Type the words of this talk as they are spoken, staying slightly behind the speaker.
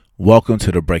Welcome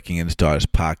to the Breaking In Startups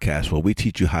podcast, where we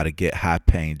teach you how to get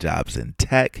high-paying jobs in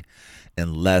tech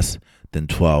in less than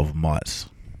 12 months.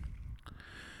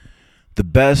 The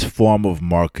best form of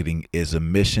marketing is a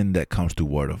mission that comes through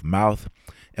word of mouth.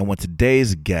 And when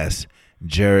today's guest,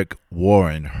 Jarek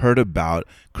Warren, heard about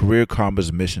Career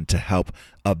Karma's mission to help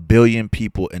 1 billion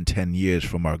people in 10 years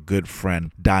from our good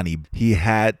friend Donnie, he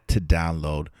had to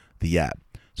download the app.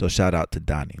 So shout out to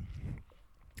Donnie.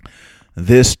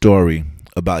 This story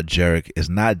about Jarek is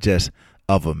not just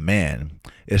of a man.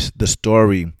 It's the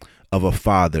story of a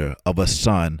father, of a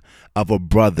son, of a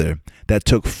brother that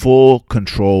took full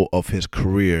control of his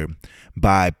career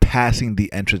by passing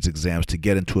the entrance exams to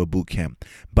get into a boot camp,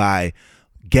 by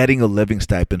getting a living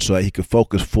stipend so that he could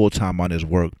focus full-time on his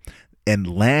work, and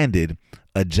landed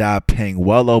a job paying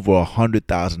well over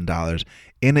 $100,000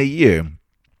 in a year,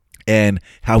 and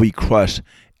how he crushed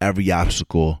every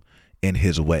obstacle in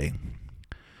his way.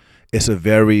 It's a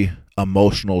very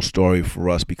emotional story for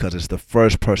us because it's the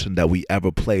first person that we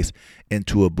ever placed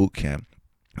into a boot camp.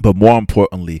 But more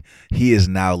importantly, he is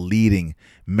now leading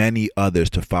many others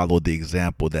to follow the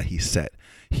example that he set.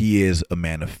 He is a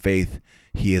man of faith.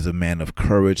 He is a man of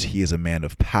courage. He is a man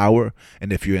of power.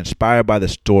 And if you're inspired by the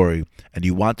story and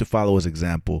you want to follow his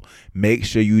example, make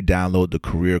sure you download the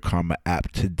Career Karma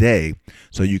app today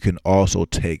so you can also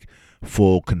take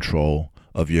full control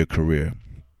of your career.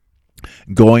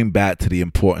 Going back to the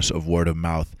importance of word of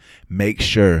mouth, make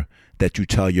sure that you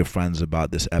tell your friends about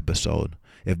this episode.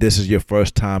 If this is your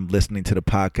first time listening to the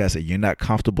podcast and you're not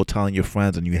comfortable telling your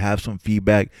friends and you have some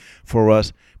feedback for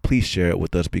us, please share it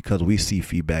with us because we see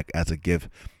feedback as a gift.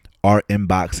 Our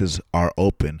inboxes are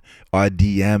open. Our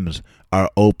DMs are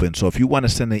open. So if you want to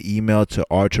send an email to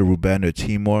Artur, Ruben, or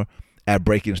Timur at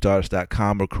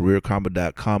breakingstartups.com or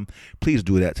careerkarma.com, please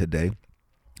do that today.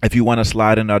 If you want to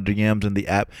slide in our DMs in the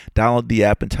app, download the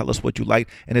app and tell us what you liked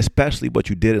and especially what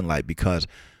you didn't like, because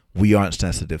we aren't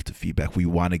sensitive to feedback. We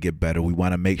want to get better. We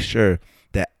want to make sure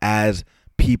that as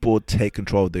people take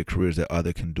control of their careers, that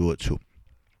others can do it too.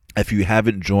 If you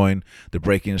haven't joined the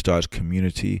Breaking Startups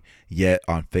community yet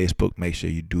on Facebook, make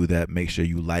sure you do that. Make sure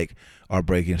you like our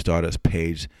Breaking Startups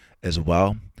page as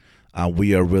well.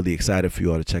 We are really excited for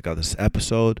you all to check out this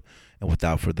episode. And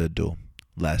without further ado,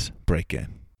 let's break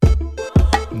in.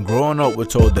 Growing up, we're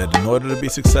told that in order to be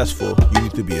successful, you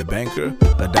need to be a banker,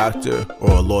 a doctor, or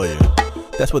a lawyer.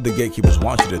 That's what the gatekeepers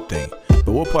want you to think.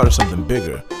 But we're part of something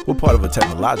bigger. We're part of a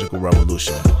technological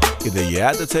revolution. Either you're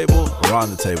at the table or on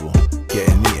the table. Get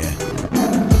in the end.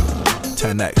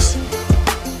 10X.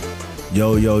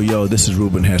 Yo, this is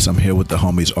Ruben Harris. I'm here with the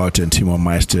homies Artur and Timur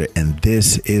Meister, and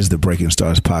this is the Breaking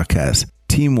Startups podcast.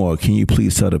 Timur, can you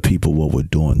please tell the people what we're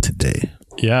doing today?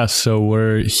 Yeah, so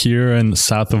we're here in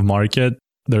south of Market.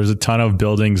 There's a ton of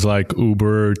buildings like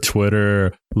Uber,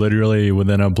 Twitter, literally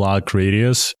within a block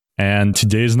radius. And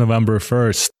today's November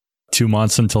 1st, 2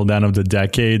 months until the end of the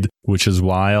decade, which is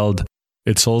wild.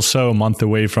 It's also a month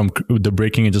away from the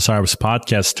Breaking Into Startups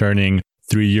podcast turning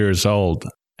 3 years old.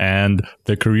 And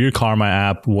the Career Karma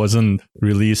app wasn't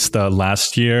released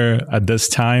last year at this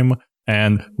time.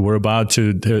 And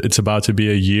it's about to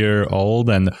be a year old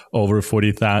and over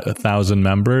 40,000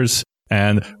 members.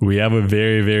 And we have a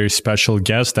very, very special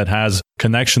guest that has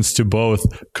connections to both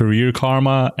Career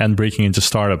Karma and Breaking Into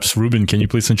Startups. Ruben, can you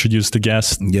please introduce the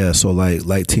guest? Yeah, so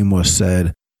like Timur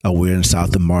said, we're in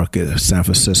South of Market, San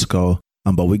Francisco,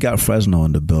 but we got Fresno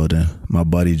in the building. My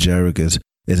buddy Jarek is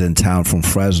in town from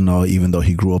Fresno, even though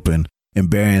he grew up in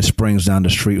Berrien Springs down the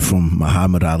street from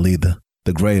Muhammad Ali,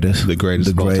 the greatest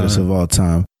of all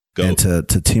time. Go. And to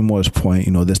Timur's point,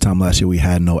 this time last year we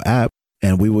had no app.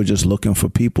 And we were just looking for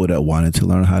people that wanted to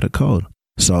learn how to code.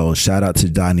 So shout out to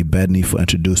Donnie Bedney for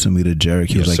introducing me to Jarek.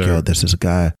 He was like, yo, there's this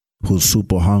guy who's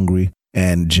super hungry.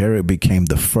 And Jarek became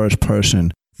the first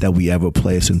person that we ever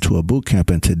placed into a boot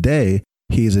camp. And today,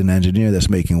 he's an engineer that's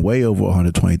making way over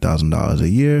 $120,000 a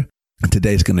year. And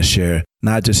today's going to share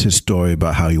not just his story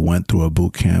about how he went through a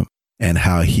boot camp and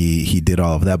how he did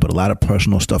all of that, but a lot of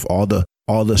personal stuff, all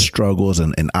the struggles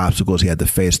and obstacles he had to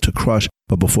face to crush.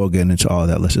 But before getting into all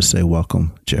that, let's just say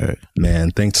welcome, Jarek.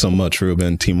 Man, thanks so much,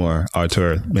 Ruben, Timur,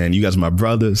 Artur. Man, you guys are my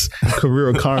brothers.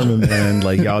 Career Karma, man.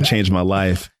 Like, y'all changed my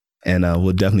life. And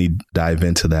we'll definitely dive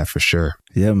into that for sure.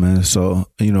 Yeah, man. So,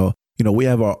 we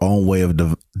have our own way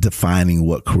of defining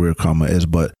what Career Karma is.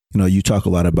 But, you talk a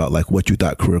lot about like what you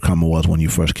thought Career Karma was when you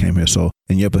first came here. So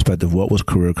in your perspective, what was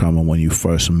Career Karma when you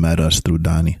first met us through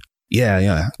Donnie?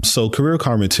 Yeah. So Career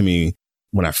Karma to me,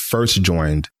 when I first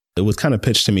joined, it was kind of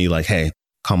pitched to me like, hey,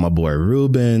 call my boy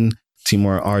Ruben,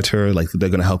 Timur, Artur, like they're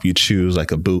going to help you choose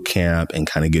like a boot camp and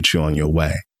kind of get you on your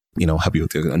way. help you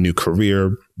with a new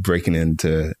career, breaking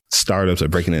into startups or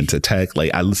breaking into tech.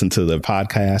 Like I listened to the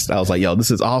podcast. I was like, yo,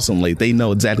 this is awesome. Like they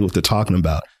know exactly what they're talking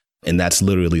about. And that's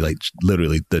literally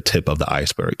the tip of the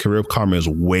iceberg. Career Karma is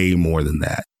way more than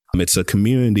that. It's a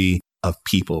community of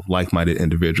people, like-minded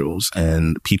individuals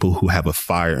and people who have a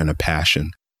fire and a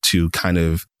passion to kind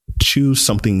of choose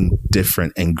something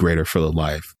different and greater for their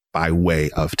life by way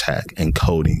of tech and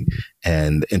coding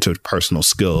and interpersonal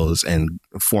skills and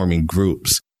forming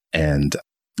groups and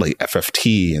like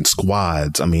FFT and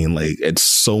squads. I mean, like it's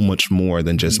so much more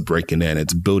than just breaking in.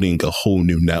 It's building a whole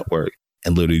new network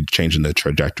and literally changing the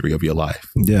trajectory of your life.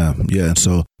 Yeah. And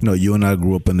so, you and I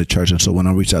grew up in the church. And so when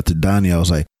I reached out to Donnie, I was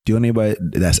like, do you know anybody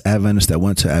that's Adventist that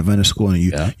went to Adventist school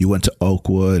and you went to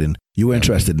Oakwood and you were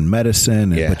interested in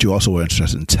medicine, but you also were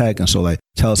interested in tech. And so like,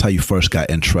 tell us how you first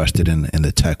got interested in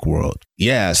the tech world.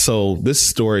 Yeah. So this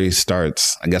story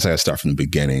starts, I guess I got to start from the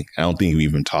beginning. I don't think we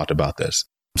even talked about this.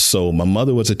 So my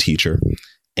mother was a teacher,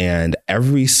 and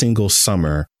every single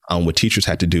summer, what teachers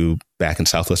had to do back in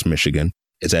Southwest Michigan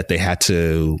is that they had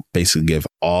to basically give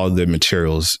all their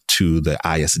materials to the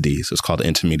ISD. So it's called the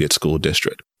Intermediate School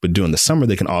District. But during the summer,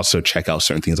 they can also check out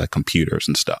certain things like computers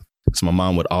and stuff. So my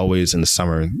mom would always in the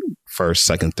summer,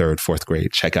 1st, 2nd, 3rd, 4th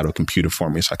grade, check out a computer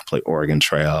for me so I could play Oregon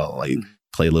Trail, like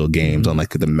play little games on like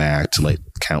the Mac to like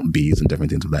count bees and different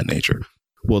things of that nature.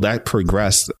 Well, that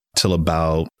progressed till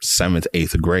about 7th,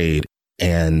 8th grade.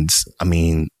 And I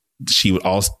mean, she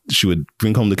would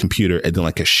bring home the computer and then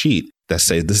like a sheet that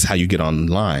says, this is how you get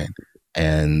online.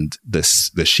 And the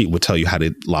sheet would tell you how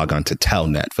to log on to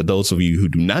Telnet. For those of you who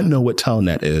do not know what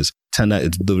Telnet is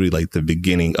literally like the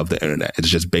beginning of the internet. It's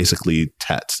just basically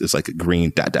text. It's like a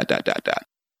green ...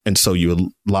 And so you would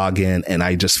log in, and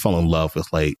I just fell in love with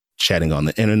like chatting on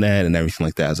the internet and everything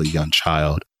like that as a young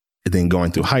child. And then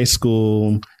going through high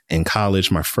school and college,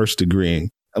 my first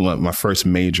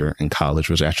major in college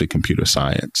was actually computer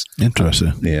science.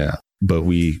 Interesting. Yeah. But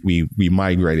we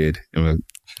migrated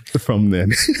from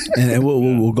then. and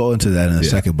we'll go into that in a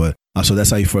second. But so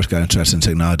that's how you first got interested in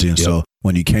technology. And so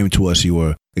when you came to us, you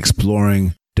were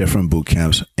exploring different boot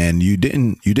camps, and you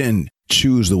didn't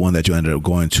choose the one that you ended up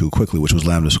going to quickly, which was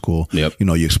Lambda School. Yep.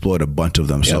 You explored a bunch of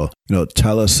them. Yep. So,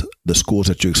 tell us the schools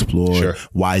that you explored,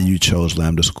 why you chose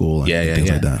Lambda School, and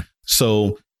things like that.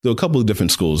 So there were a couple of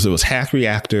different schools. There was Hack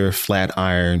Reactor,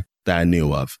 Flatiron that I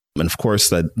knew of. And of course,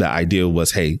 the idea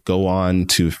was, hey, go on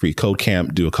to Free Code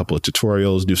Camp, do a couple of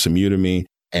tutorials, do some Udemy.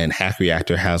 And Hack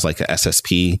Reactor has like a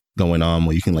SSP going on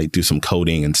where you can like do some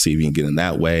coding and see if you can get in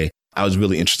that way. I was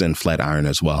really interested in Flatiron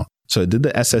as well. So I did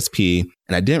the SSP,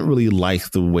 and I didn't really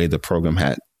like the way the program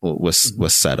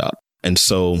was set up. And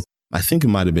so I think it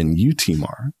might have been you,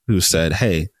 Timar, who said,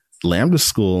 hey, Lambda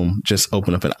School just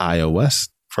opened up an iOS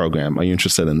program. Are you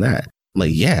interested in that?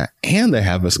 Like, yeah. And they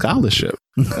have a scholarship.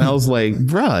 And I was like,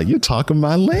 bruh, you're talking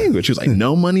my language. He was like,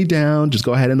 no money down. Just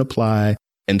go ahead and apply.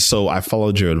 And so I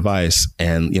followed your advice,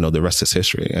 and, the rest is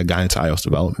history. I got into iOS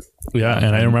development. Yeah.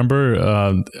 And I remember,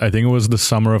 I think it was the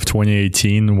summer of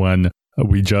 2018 when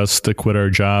we just quit our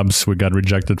jobs. We got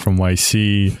rejected from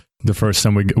YC. The first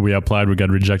time we applied, we got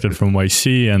rejected from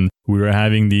YC, and we were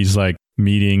having these like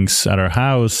meetings at our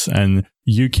house, and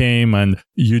you came and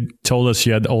you told us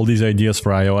you had all these ideas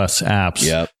for iOS apps.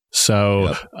 Yep.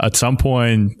 So at some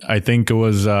point, I think it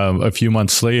was a few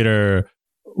months later,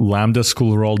 Lambda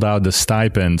School rolled out the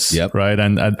stipends, right?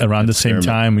 And around the same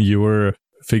time, you were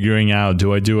figuring out,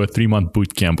 do I do a 3-month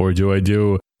boot camp or do I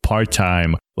do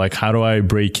part-time? Like, how do I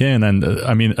break in? And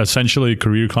I mean, essentially,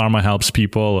 Career Karma helps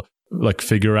people like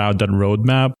figure out that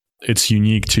roadmap. It's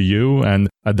unique to you. And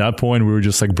at that point, we were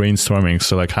just like brainstorming.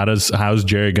 So like, how's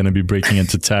Jerry going to be breaking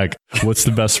into tech? What's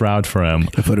the best route for him?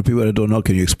 And for the people that don't know,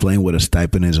 can you explain what a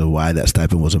stipend is or why that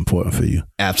stipend was important for you?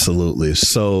 Absolutely.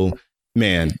 So,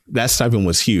 man, that stipend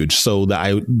was huge. So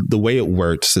the way it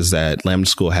works is that Lambda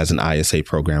School has an ISA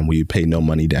program where you pay no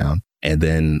money down. And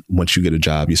then once you get a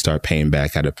job, you start paying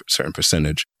back at a certain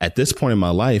percentage. At this point in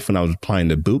my life, when I was applying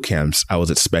to boot camps, I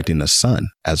was expecting a son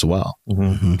as well.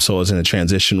 Mm-hmm. So I was in a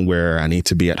transition where I need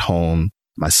to be at home.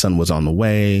 My son was on the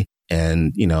way,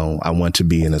 and, I want to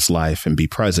be in his life and be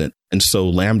present. And so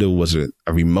Lambda was a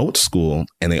remote school,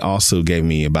 and they also gave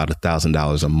me about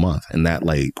 $1,000 a month. And that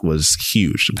like was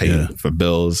huge to pay for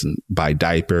bills and buy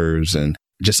diapers, and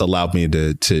just allowed me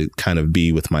to kind of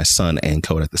be with my son and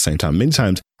code at the same time. Many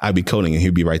times I'd be coding and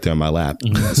he'd be right there on my lap,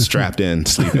 strapped in,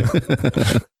 sleeping.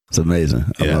 It's amazing.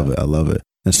 I love it.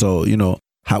 And so,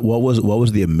 what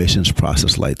was the admissions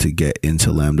process like to get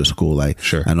into Lambda School? Like,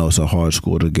 sure. I know it's a hard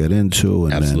school to get into.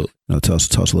 And absolutely. Then, tell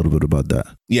us a little bit about that.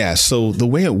 Yeah. So the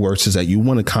way it works is that you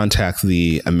want to contact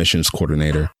the admissions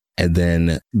coordinator, and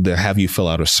then they'll have you fill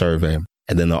out a survey.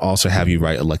 And then they'll also have you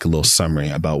write like a little summary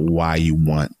about why you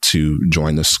want to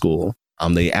join the school.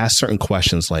 They ask certain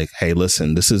questions like, hey,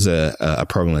 listen, this is a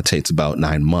program that takes about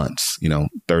 9 months,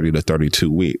 30 to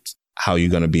 32 weeks. How are you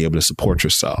going to be able to support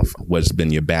yourself? What's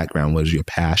been your background? What is your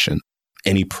passion?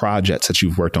 Any projects that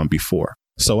you've worked on before?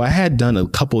 So I had done a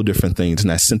couple of different things,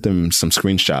 and I sent them some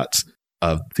screenshots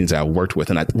of things that I worked with,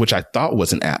 which I thought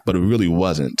was an app, but it really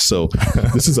wasn't. So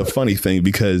this is a funny thing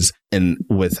because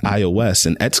with iOS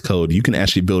and Xcode, you can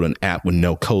actually build an app with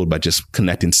no code by just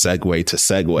connecting Segway to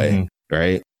Segway,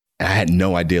 right? And I had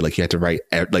no idea, like you had to write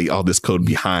like all this code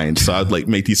behind. So I'd like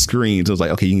make these screens. I was like,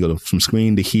 okay, you can go from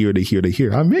screen to here, to here, to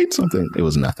here. I made something. It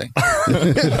was nothing.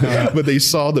 But they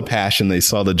saw the passion, they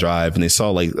saw the drive, and they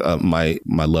saw like my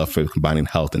love for combining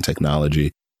health and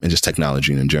technology and just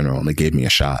technology in general. And they gave me a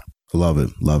shot. Love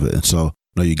it. Love it. And so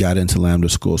you got into Lambda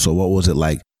School. So what was it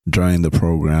like during the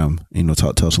program?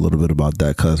 Tell us a little bit about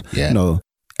that. Because,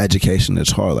 education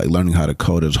is hard. Like learning how to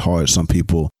code is hard. Some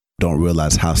people don't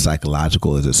realize how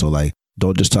psychological is it. So like,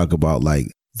 don't just talk about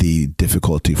like the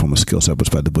difficulty from a skill set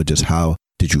perspective, but just how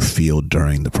did you feel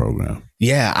during the program?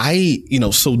 Yeah,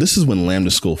 so this is when Lambda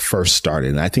School first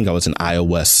started. And I think I was in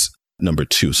iOS number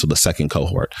 2. So the second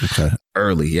cohort. Okay.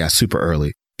 Early. Yeah. Super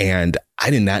early. And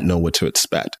I did not know what to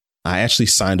expect. I actually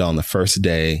signed on the first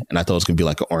day and I thought it was going to be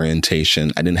like an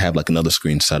orientation. I didn't have like another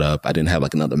screen set up. I didn't have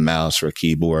like another mouse or a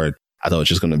keyboard. I thought it was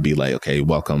just going to be like, okay,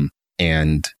 welcome.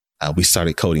 And we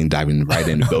started coding, diving right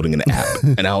into building an app.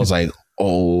 And I was like,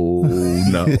 oh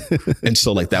no. And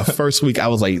so like that first week I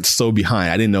was like so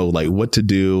behind. I didn't know like what to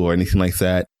do or anything like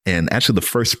that. And actually the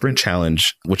first sprint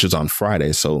challenge, which is on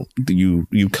Friday. So you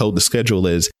code, the schedule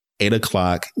is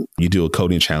 8:00, you do a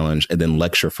coding challenge and then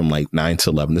lecture from like 9 to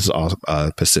 11. This is all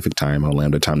Pacific time or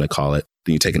Lambda time, they call it.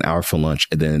 Then you take an hour for lunch.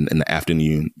 And then in the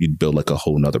afternoon, you build like a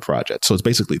whole nother project. So it's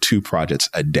basically 2 projects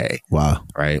a day. Wow.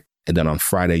 Right. And then on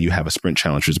Friday, you have a sprint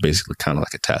challenge, which is basically kind of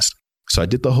like a test. So I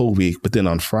did the whole week. But then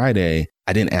on Friday,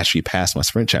 I didn't actually pass my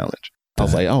sprint challenge. I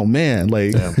was like, oh man,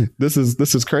 like this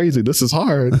is crazy. This is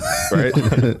hard. Right.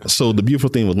 So the beautiful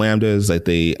thing with Lambda is that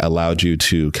they allowed you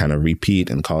to kind of repeat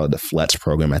and call it the FLETS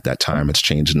program at that time. It's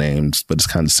changed names, but it's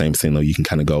kind of the same thing though. You can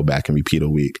kind of go back and repeat a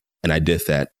week. And I did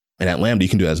that. And at Lambda, you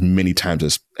can do it as many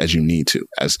times as you need to,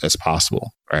 as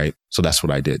possible. Right. So that's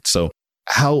what I did. So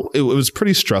it was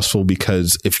pretty stressful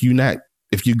because if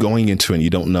you're going into it and you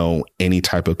don't know any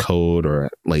type of code or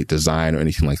like design or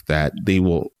anything like that, they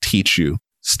will teach you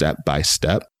step by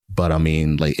step. But I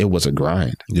mean, like it was a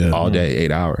grind all day,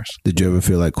 8 hours. Did you ever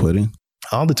feel like quitting?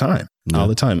 All the time. Yeah. All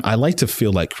the time. I like to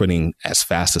feel like quitting as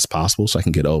fast as possible so I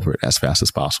can get over it as fast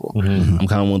as possible. Mm-hmm. I'm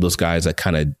kind of one of those guys that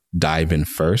kind of dive in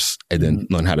first and then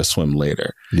learn how to swim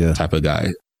later type of guy.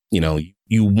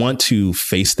 You want to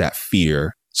face that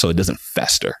fear so it doesn't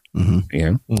fester. Mm-hmm.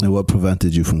 And what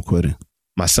prevented you from quitting?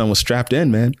 My son was strapped in,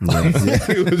 man.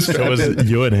 It was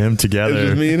you and him together. It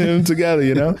was me and him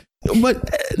together, But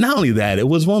not only that, it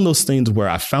was one of those things where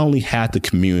I finally had the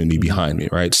community behind me,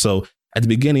 right? So at the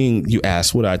beginning, you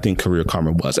asked what I think Career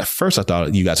Karma was. At first, I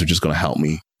thought you guys were just going to help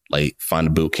me like find a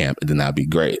boot camp and then that'd be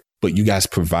great. But you guys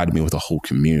provided me with a whole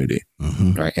community,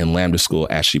 right? And Lambda School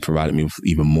actually provided me with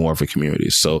even more of a community.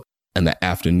 So in the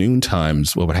afternoon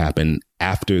times, what would happen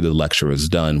after the lecture was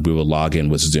done, we would log in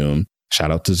with Zoom.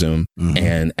 Shout out to Zoom.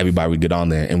 And everybody would get on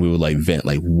there and we would like vent,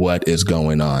 like what is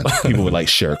going on? People would like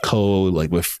share code, like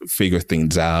we'll figure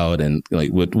things out and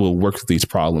like we'll work with these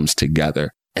problems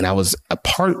together. And I was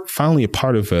finally a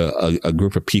part of a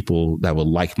group of people that were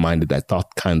like-minded that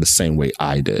thought kind of the same way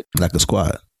I did. Like a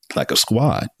squad.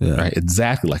 Right?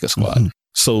 Exactly like a squad.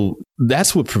 So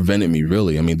that's what prevented me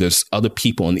really. I mean, there's other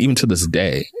people, and even to this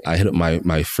day, I hit up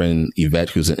my friend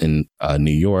Yvette, who's in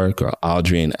New York, or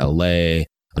Audrey in LA,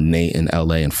 Nate in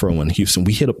LA, and Furman in Houston.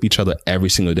 We hit up each other every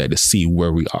single day to see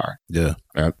where we are. Yeah.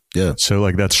 Right? Yeah. So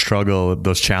like that struggle,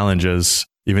 those challenges,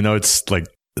 even though it's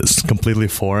completely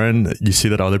foreign, you see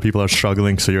that other people are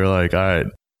struggling. So you're like, all right,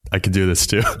 I can do this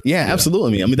too. Yeah,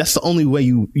 absolutely. I mean, that's the only way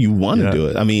you want to do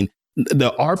it. I mean,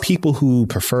 there are people who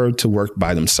prefer to work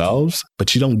by themselves,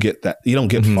 but you don't get that. You don't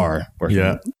get far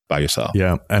working by yourself.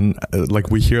 Yeah. And like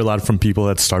we hear a lot from people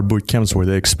that start boot camps where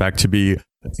they expect to be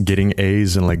getting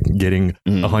A's and like getting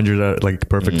 100 like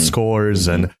perfect scores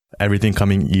and everything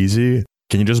coming easy.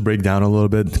 Can you just break down a little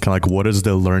bit, kind of like what is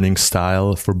the learning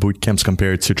style for boot camps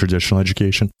compared to traditional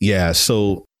education? Yeah.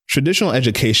 So traditional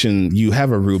education, you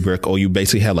have a rubric, or you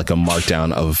basically have like a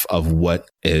markdown of what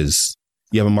is.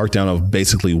 You have a markdown of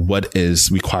basically what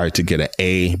is required to get an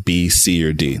A, B, C,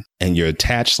 or D. And you're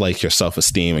attached like your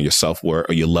self-esteem or your self-worth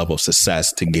or your level of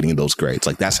success to getting those grades.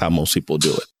 Like that's how most people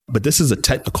do it. But this is a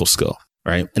technical skill,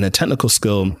 right? And a technical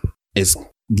skill is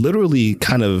literally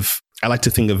kind of I like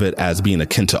to think of it as being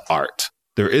akin to art.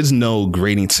 There is no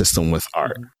grading system with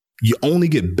art. You only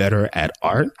get better at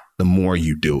art the more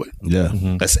you do it. Yeah.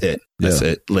 Mm-hmm. That's it. That's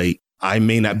it. Like, I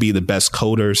may not be the best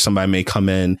coder. Somebody may come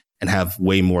in and have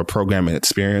way more programming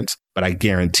experience, but I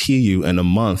guarantee you in a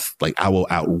month, like, I will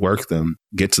outwork them,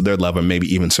 get to their level, maybe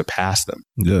even surpass them.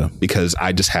 Yeah. Because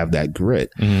I just have that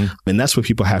grit. Mm-hmm. And that's what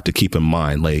people have to keep in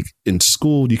mind. Like, in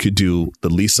school, you could do the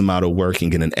least amount of work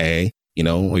and get an A,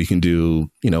 or you can do,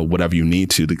 whatever you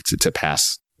need to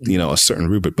pass, a certain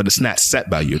rubric, but it's not set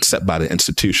by you. It's set by the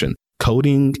institution.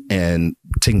 Coding and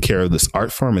taking care of this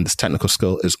art form and this technical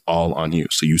skill is all on you.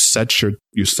 So you set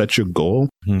your goal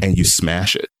and you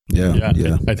smash it. Yeah.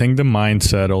 I think the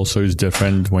mindset also is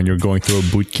different when you're going through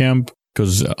a boot camp,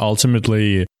 because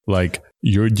ultimately, like,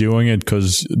 you're doing it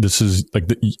because this is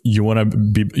like you want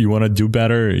to do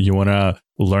better. You want to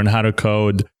learn how to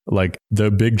code. Like,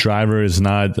 the big driver is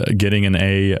not getting an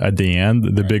A at the end.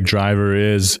 The big driver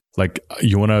is like,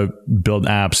 you want to build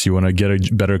apps. You want to get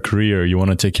a better career. You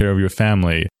want to take care of your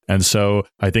family. And so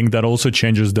I think that also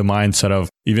changes the mindset of,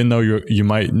 even though you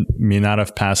may not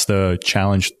have passed the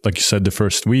challenge, like you said, the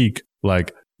first week,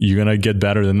 like, you're going to get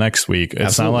better the next week. It's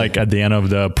Absolutely. Not like at the end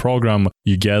of the program,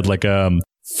 you get like a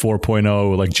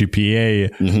 4.0 like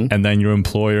GPA, and then your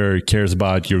employer cares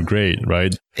about your grade,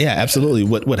 right? Yeah, absolutely.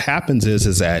 What happens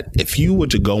is that if you were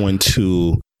to go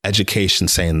into education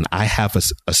saying, I have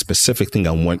a specific thing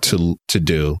I want to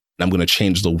do, and I'm going to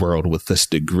change the world with this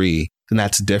degree, then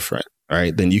that's different,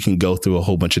 right? Then you can go through a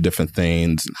whole bunch of different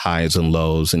things, highs and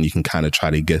lows, and you can kind of try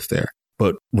to get there.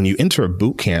 But when you enter a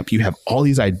boot camp, you have all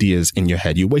these ideas in your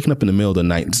head. You're waking up in the middle of the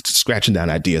night and scratching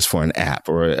down ideas for an app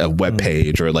or a web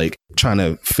page, or like trying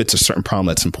to fix a certain problem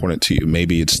that's important to you.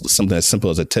 Maybe it's something as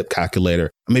simple as a tip calculator.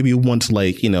 Maybe you want to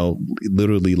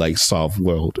literally like solve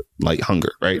world like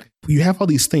hunger, right? You have all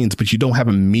these things, but you don't have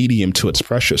a medium to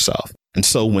express yourself. And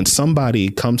so when somebody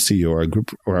comes to you, or a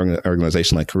group or an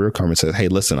organization like Career Karma, and says, hey,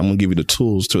 listen, I'm going to give you the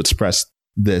tools to express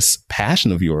this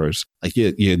passion of yours, like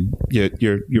you're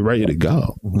ready to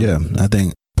go. Yeah, I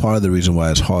think part of the reason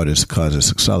why it's hard is because it's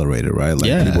accelerated, right?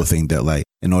 Like, people think that, like,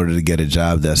 in order to get a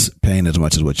job that's paying as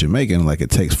much as what you're making, like, it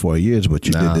takes 4 years, but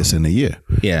you did this in a year.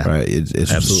 Yeah, right. It's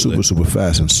super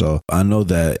fast. And so I know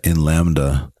that in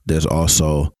Lambda, there's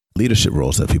also leadership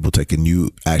roles that people take, and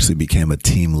you actually became a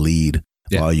team lead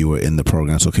while you were in the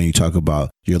program. So can you talk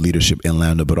about your leadership in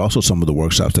Lambda, but also some of the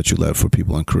workshops that you led for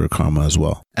people in Career Karma as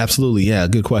well? Absolutely. Yeah.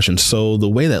 Good question. So the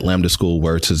way that Lambda School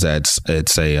works is that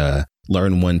it's a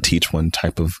learn one, teach one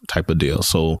type of deal.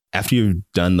 So after you've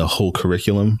done the whole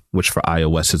curriculum, which for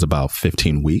iOS is about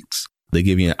 15 weeks, they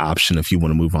give you an option if you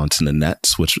want to move on to the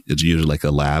NETS, which is usually like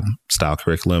a lab style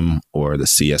curriculum, or the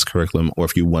CS curriculum, or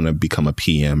if you want to become a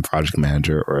PM, project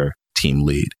manager, or team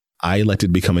lead. I elected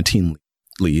to become a team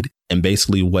lead. And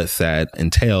basically what that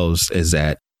entails is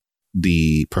that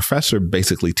the professor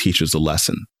basically teaches a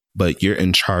lesson, but you're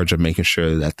in charge of making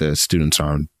sure that the students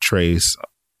are on trace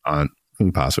on, let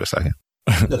me pause for a second.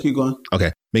 Keep going.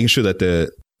 Okay. Making sure that the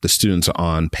students are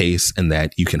on pace, and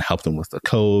that you can help them with the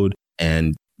code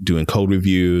and doing code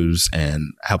reviews and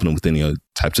helping them with any other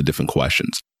types of different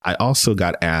questions. I also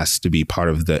got asked to be part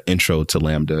of the Intro to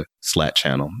Lambda Slack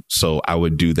channel. So I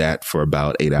would do that for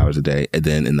about 8 hours a day. And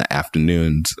then in the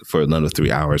afternoons, for another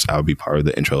 3 hours, I would be part of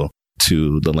the Intro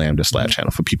to the Lambda Slack channel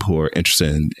for people who are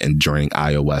interested in joining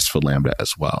iOS for Lambda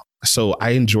as well. So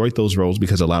I enjoyed those roles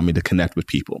because it allowed me to connect with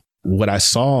people. What I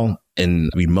saw in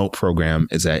a remote program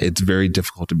is that it's very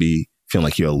difficult to be feeling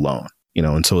like you're alone,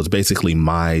 and so it's basically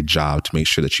my job to make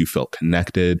sure that you felt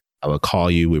connected. I would call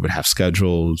you. We would have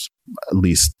schedules, at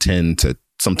least 10 to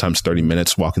sometimes 30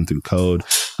 minutes walking through code.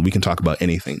 We can talk about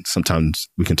anything. Sometimes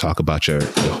we can talk about your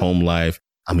home life.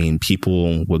 I mean,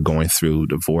 people were going through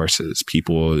divorces.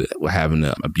 People were having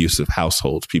abusive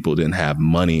households. People didn't have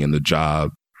money in the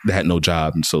job. They had no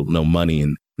job, and so no money.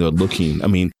 And they're looking, I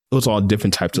mean, it was all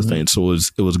different types of things. So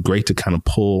it was great to kind of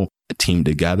pull a team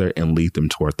together and lead them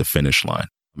toward the finish line.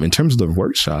 In terms of the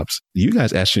workshops, you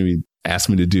guys actually asked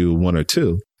me to do 1 or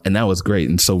 2. And that was great.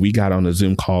 And so we got on a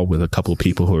Zoom call with a couple of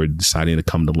people who were deciding to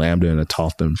come to Lambda, and I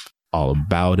taught them all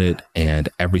about it and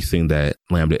everything that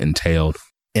Lambda entailed.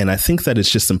 And I think that it's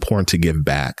just important to give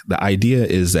back. The idea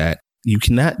is that you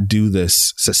cannot do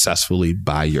this successfully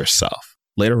by yourself.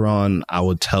 Later on, I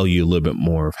will tell you a little bit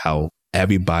more of how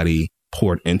everybody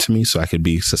poured into me so I could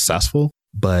be successful.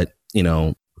 But,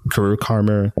 Career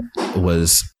Karma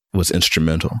was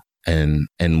instrumental in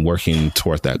working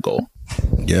toward that goal.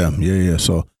 Yeah.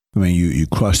 So, I mean, you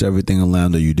crushed everything in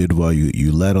Lambda. You did well.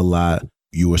 You led a lot.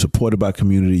 You were supported by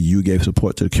community. You gave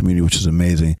support to the community, which is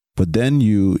amazing. But then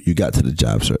you got to the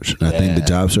job search. And I think the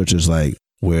job search is like,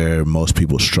 where most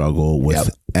people struggle with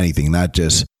anything, not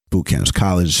just boot camps,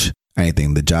 college,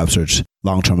 anything. The job search,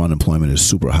 long-term unemployment is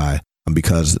super high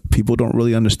because people don't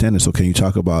really understand it. So can you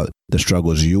talk about the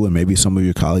struggles you and maybe some of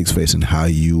your colleagues face and how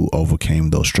you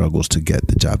overcame those struggles to get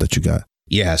the job that you got?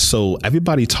 Yeah. So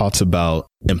everybody talks about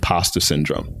imposter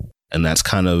syndrome, and that's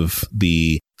kind of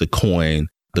the coin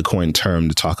term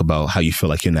to talk about how you feel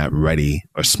like you're not ready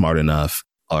or smart enough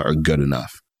or good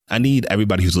enough. I need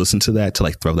everybody who's listened to that to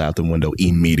like throw that out the window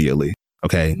immediately.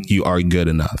 Okay. You are good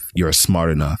enough. You're smart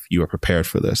enough. You are prepared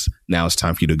for this. Now it's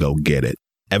time for you to go get it.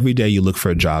 Every day you look for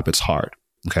a job, it's hard.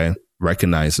 Okay.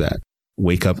 Recognize that.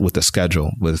 Wake up with a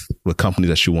schedule with companies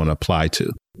that you want to apply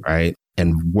to, right?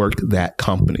 And work that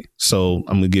company. So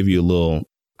I'm going to give you a little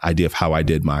idea of how I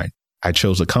did mine. I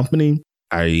chose a company.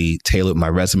 I tailored my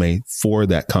resume for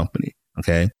that company.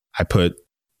 Okay. I put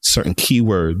certain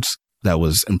keywords that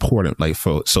was important. Like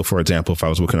for example, if I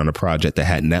was working on a project that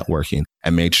had networking,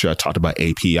 I made sure I talked about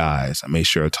APIs. I made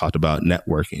sure I talked about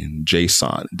networking,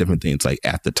 JSON, different things like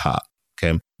at the top.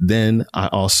 Okay. Then I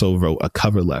also wrote a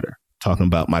cover letter talking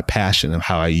about my passion and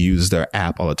how I use their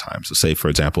app all the time. So say, for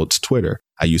example, it's Twitter.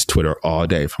 I use Twitter all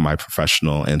day for my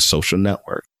professional and social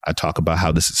network. I talk about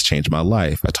how this has changed my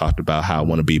life. I talked about how I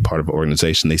want to be part of an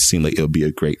organization. They seem like it would be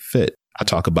a great fit. I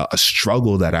talk about a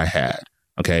struggle that I had.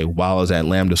 Okay. While I was at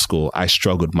Lambda School, I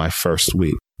struggled my first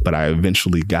week, but I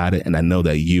eventually got it. And I know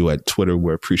that you at Twitter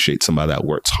will appreciate somebody that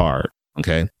works hard.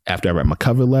 Okay. After I write my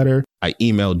cover letter, I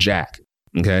emailed Jack.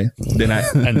 Okay. Then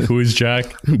and who is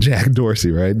Jack? Jack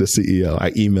Dorsey, right? The CEO.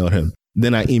 I emailed him.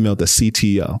 Then I emailed the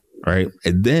CTO, right?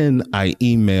 And then I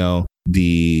emailed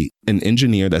an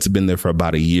engineer that's been there for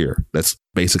about a year. That's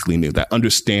basically new, that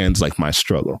understands like my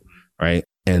struggle, right?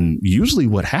 And usually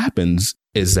what happens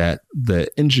is that the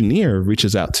engineer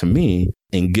reaches out to me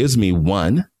and gives me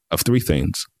one of three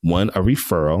things. One, a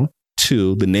referral.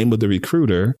 Two, the name of the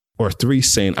recruiter. Or three,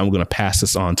 saying, I'm going to pass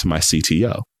this on to my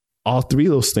CTO. All three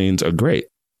of those things are great.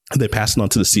 They pass it on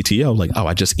to the CTO, like, oh,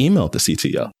 I just emailed the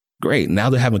CTO. Great. Now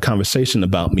they're having a conversation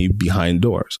about me behind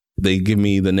doors. They give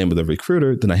me the name of the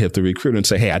recruiter. Then I hit the recruiter and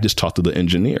say, hey, I just talked to the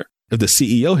engineer. If the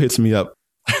CEO hits me up,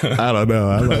 I don't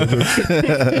know.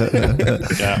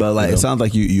 But like, it sounds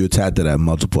like you attacked it at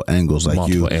multiple angles. Like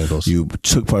you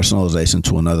took personalization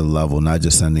to another level, not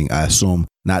just sending, I assume,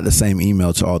 not the same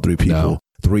email to all three people. No.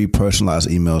 3 personalized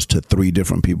emails to 3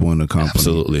 different people in the company.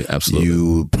 Absolutely.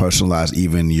 You personalize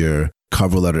even your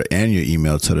cover letter and your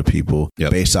email to the people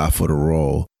based off of the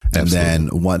role. And then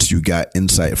once you got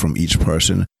insight from each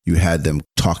person, you had them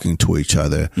talking to each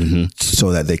other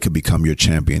so that they could become your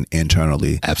champion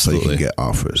internally. Absolutely. So you can get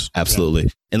offers. Absolutely.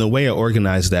 And the way I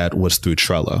organized that was through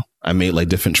Trello. I made like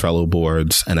different Trello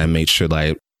boards and I made sure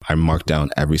like I marked down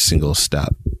every single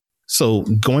step. So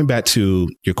going back to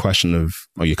your question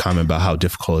or your comment about how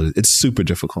difficult it is, it's super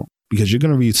difficult because you're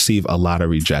going to receive a lot of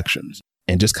rejections.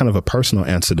 And just kind of a personal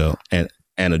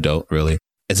anecdote really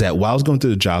is that while I was going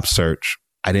through the job search,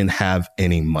 I didn't have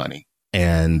any money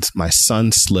and my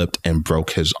son slipped and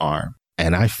broke his arm.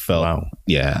 And I felt,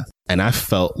 and I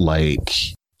felt like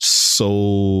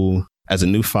so, as a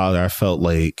new father, I felt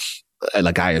like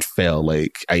I had failed.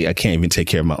 Like I can't even take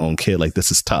care of my own kid. Like this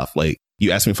is tough. Like, you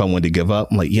asked me if I wanted to give up.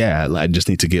 I'm like, yeah, I just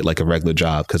need to get like a regular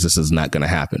job because this is not going to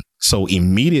happen. So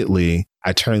immediately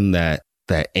I turned that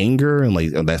anger and like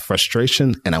that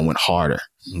frustration and I went harder.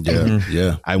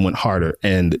 Yeah. I went harder.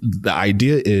 And the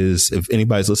idea is if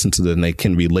anybody's listening to this and they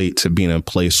can relate to being in a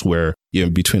place where you're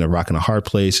in between a rock and a hard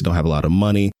place, you don't have a lot of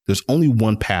money. There's only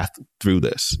one path through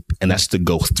this, and that's to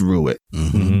go through it.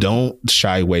 Don't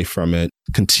shy away from it.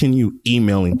 Continue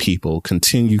emailing people,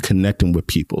 continue connecting with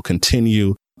people,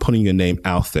 continue putting your name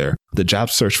out there. The job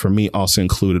search for me also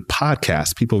included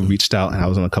podcasts. People reached out and I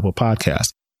was on a couple of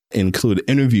podcasts. It included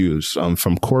interviews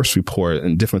from Course Report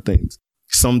and different things.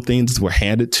 Some things were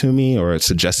handed to me or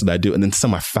suggested I do, and then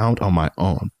some I found on my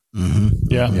own.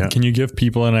 Yeah. Can you give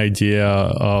people an idea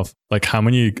of like how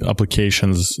many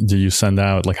applications do you send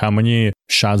out? Like how many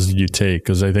shots did you take?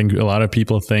 Because I think a lot of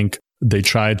people think they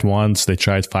tried once, they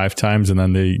tried 5 times, and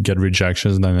then they get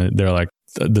rejections, and then they're like,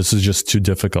 this is just too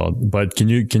difficult. But can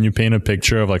you paint a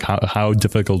picture of like how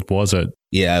difficult was it?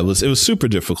 Yeah, it was super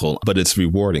difficult, but it's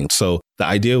rewarding. So the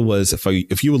idea was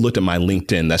if you looked at my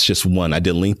LinkedIn, that's just one. I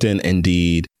did LinkedIn,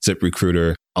 Indeed,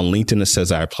 ZipRecruiter. On LinkedIn, it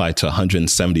says I applied to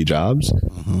 170 jobs.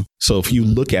 So if you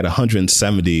look at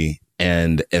 170,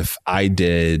 and if I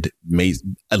made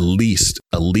at least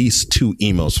 2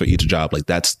 emails for each job, like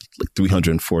that's like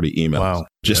 340 emails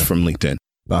just from LinkedIn.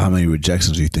 About how many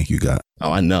rejections do you think you got?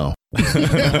 Oh, I know.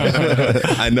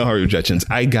 I know how rejections.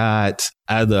 I got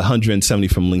out of the 170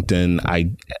 from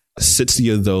LinkedIn, 60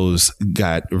 of those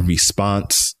got a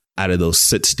response. Out of those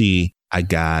 60, I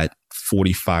got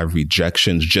 45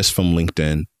 rejections just from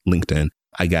LinkedIn.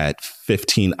 I got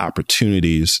 15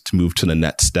 opportunities to move to the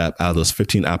next step. Out of those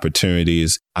 15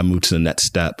 opportunities, I moved to the next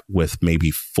step with maybe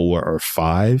 4 or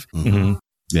 5. Mm-hmm.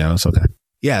 Yeah, it's okay.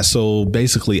 Yeah, so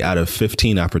basically out of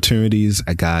 15 opportunities,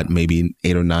 I got maybe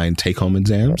 8 or 9 take-home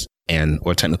exams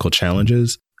or technical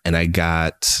challenges. And I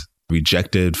got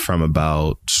rejected from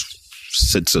about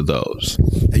 6 of those.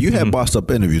 And you had bossed up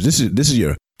interviews. This is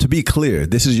your, to be clear,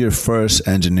 this is your first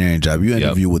engineering job. You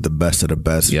interview with the best of the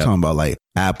best. You're talking about like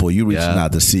Apple, you reaching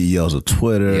out to CEOs of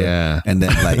Twitter. Yeah. And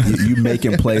then like you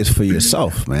making plays for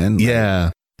yourself, man. Like,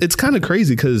 yeah. It's kind of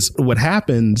crazy because what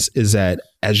happens is that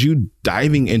as you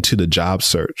diving into the job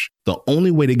search, the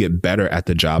only way to get better at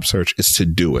the job search is to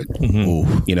do it.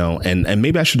 Mm-hmm. You know, and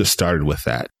maybe I should have started with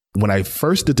that. When I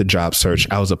first did the job search,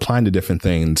 I was applying to different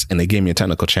things and they gave me a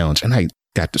technical challenge and I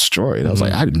got destroyed. I was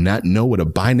like, I did not know what a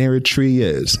binary tree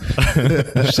is.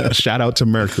 Shout out to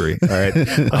Mercury. All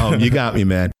right. You got me,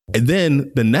 man. And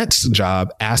then the next job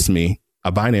asked me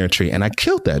a binary tree and I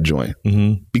killed that joint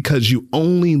because you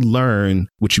only learn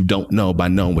what you don't know by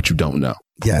knowing what you don't know.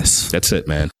 Yes. That's it,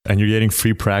 man. And you're getting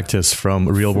free practice from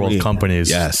real world companies.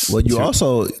 Yes. Well, you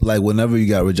also, like, whenever you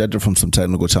got rejected from some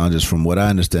technical challenges, from what I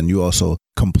understand, you also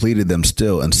completed them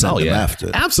still and sent them after.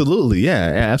 Absolutely. Yeah,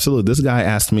 absolutely. This guy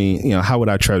asked me, you know, how would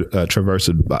I traverse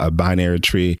a binary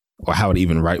tree or how would I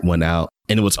even write one out?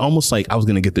 And it was almost like I was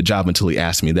going to get the job until he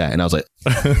asked me that. And I was like,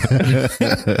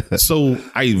 so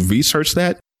I researched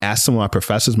that, asked some of my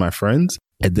professors, my friends,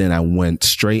 and then I went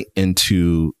straight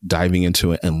into diving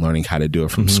into it and learning how to do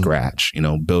it from scratch, you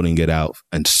know, building it out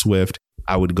in Swift.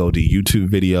 I would go to YouTube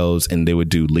videos and they would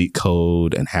do leak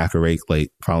code and HackerRank like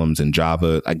problems in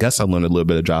Java. I guess I learned a little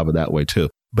bit of Java that way too.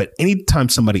 But anytime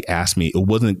somebody asked me,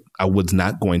 I was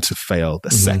not going to fail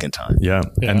the second time. Yeah.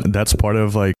 And that's part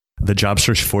of like the job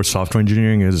search for software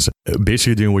engineering is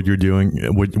basically doing what you're doing,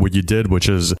 what you did, which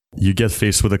is you get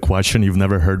faced with a question you've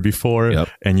never heard before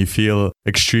and you feel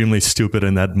extremely stupid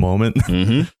in that moment.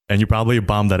 And you probably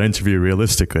bombed that interview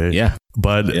realistically. Yeah.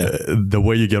 But the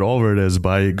way you get over it is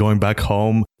by going back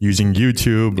home, using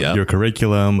YouTube, your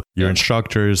curriculum, your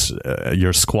instructors,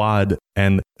 your squad,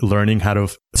 and learning how to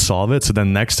solve it. So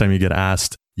then next time you get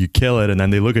asked, you kill it. And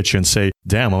then they look at you and say,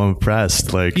 damn, I'm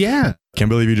impressed. Like, can't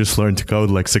believe you just learned to code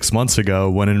like 6 months ago,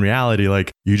 when in reality,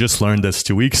 like you just learned this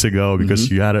 2 weeks ago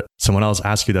because you had someone else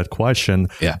ask you that question.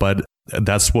 But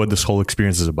that's what this whole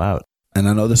experience is about. And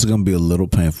I know this is going to be a little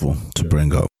painful to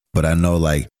bring up, but I know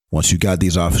like once you got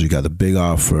these offers, you got the big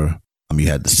offer. You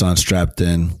had the son strapped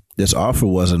in. This offer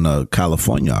wasn't a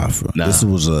California offer. Nah. This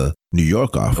was a New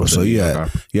York offer. So you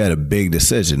had a big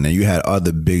decision and you had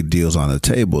other big deals on the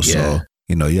table. So,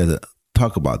 you know, you had to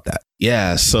talk about that.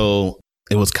 Yeah. So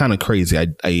it was kind of crazy.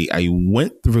 I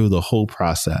went through the whole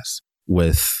process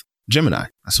with Gemini.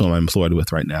 That's who I'm employed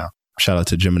with right now. Shout out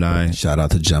to Gemini. Shout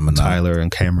out to Gemini. Tyler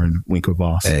and Cameron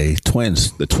Winklevoss. Hey,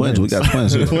 twins. The twins. We got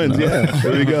twins. The twins, yeah.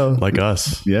 There we go. Like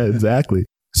us. Yeah, exactly.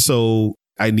 So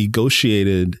I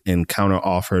negotiated and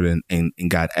counter-offered and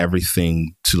got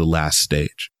everything to the last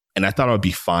stage. And I thought I would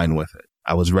be fine with it.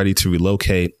 I was ready to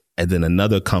relocate. And then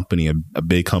another company, a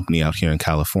big company out here in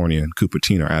California, in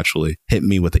Cupertino actually, hit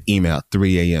me with an email at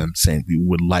 3 a.m. saying, we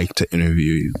would like to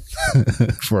interview you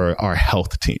for our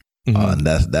health team. And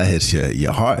that hits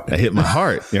your heart. That hit my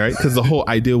heart, right? Because the whole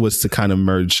idea was to kind of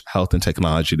merge health and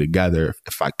technology together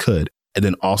if I could, and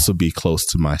then also be close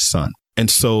to my son.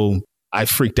 And so I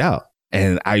freaked out.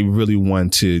 And I really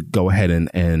wanted to go ahead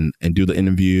and do the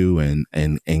interview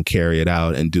and carry it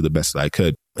out and do the best that I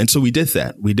could. And so we did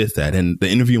that. And the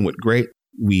interview went great.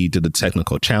 We did the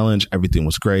technical challenge. Everything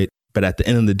was great. But at the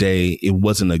end of the day, it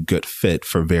wasn't a good fit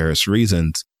for various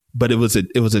reasons. But it was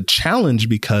a challenge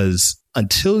because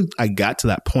until I got to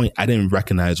that point, I didn't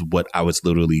recognize what I was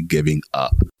literally giving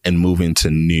up and moving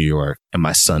to New York and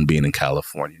my son being in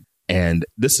California. And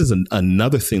this is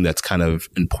another thing that's kind of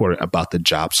important about the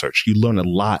job search. You learn a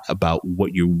lot about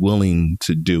what you're willing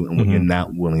to do and what you're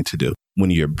not willing to do. When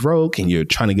you're broke and you're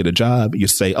trying to get a job, you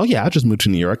say, oh yeah, I'll just move to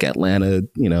New York, Atlanta,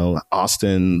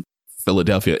 Austin,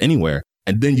 Philadelphia, anywhere.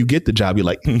 And then you get the job. You're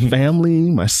like, family,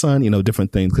 my son,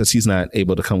 different things, because he's not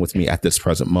able to come with me at this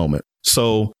present moment.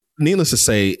 So needless to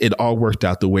say, it all worked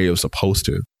out the way it was supposed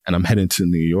to. And I'm heading to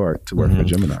New York to work for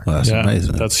Gemini. Well, that's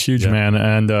amazing. That's huge, man.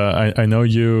 And I know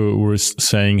you were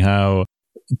saying how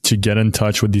to get in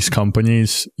touch with these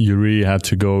companies, you really had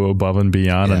to go above and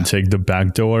beyond and take the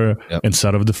back door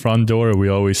instead of the front door. We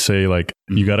always say, like,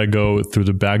 you got to go through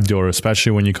the back door,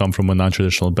 especially when you come from a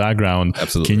non-traditional background.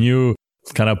 Absolutely. Can you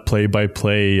kind of play by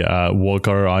play walk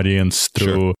our audience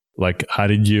through Like, how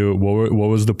did you, what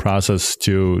was the process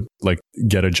to like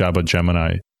get a job at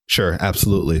Gemini? Sure,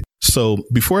 absolutely. So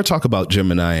before I talk about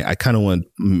Gemini, I kind of want to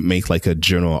make like a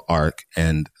general arc,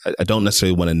 and I don't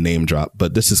necessarily want to name drop,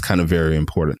 but this is kind of very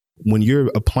important. When you're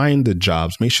applying to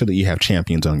jobs, make sure that you have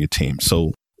champions on your team.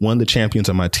 So one of the champions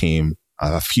on my team,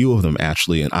 a few of them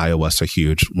actually in iOS are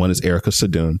huge. One is Erica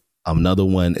Sadoun. Another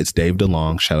one is Dave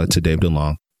DeLong. Shout out to Dave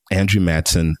DeLong. Andrew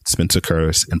Madsen, Spencer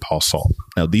Curtis, and Paul Salt.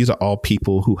 Now, these are all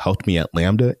people who helped me at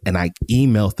Lambda, and I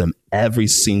emailed them every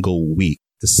single week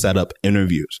to set up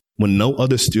interviews. When no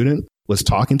other student was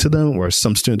talking to them, or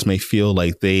some students may feel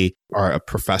like they are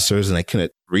professors and they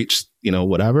couldn't reach,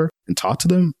 whatever, and talk to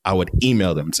them, I would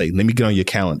email them and say, let me get on your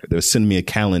calendar. They would send me a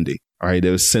calendar. All right.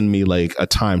 They would send me like a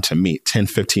time to meet, 10,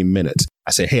 15 minutes.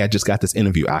 I say, hey, I just got this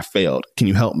interview. I failed. Can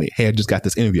you help me? Hey, I just got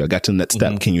this interview. I got to the next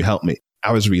step. Can you help me?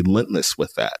 I was relentless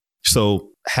with that. So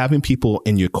having people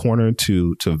in your corner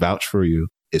to vouch for you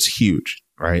is huge,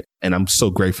 right? And I'm so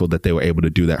grateful that they were able to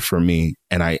do that for me.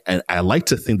 And I like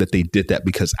to think that they did that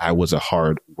because I was a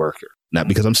hard worker, not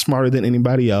because I'm smarter than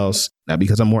anybody else, not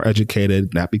because I'm more educated,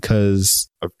 not because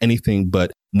of anything.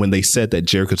 But when they said that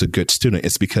Jericho's a good student,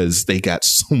 it's because they got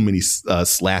so many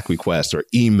Slack requests or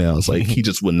emails, like he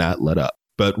just would not let up.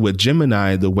 But with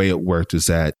Gemini, the way it worked is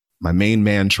that my main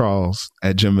man, Charles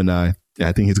at Gemini,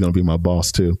 I think he's going to be my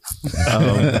boss too.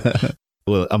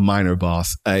 Well, a minor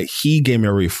boss. He gave me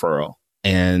a referral,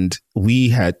 and we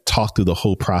had talked through the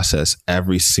whole process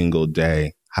every single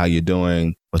day. How you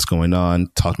doing? What's going on?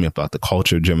 Talk to me about the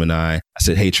culture of Gemini. I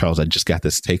said, hey, Charles, I just got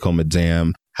this take home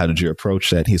exam. How did you approach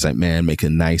that? He's like, man, make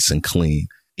it nice and clean.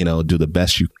 Do the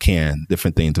best you can,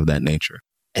 different things of that nature.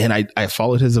 And I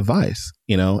followed his advice,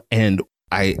 and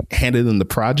I handed him the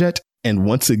project. And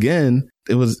once again,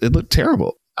 it looked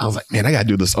terrible. I was like, man, I got to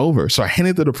do this over. So I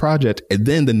handed it the project. And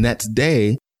then the next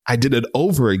day, I did it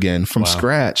over again from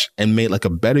scratch and made like a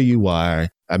better UI.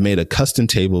 I made a custom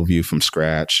table view from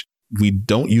scratch. We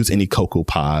don't use any Cocoa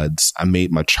Pods. I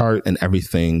made my chart and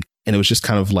everything. And it was just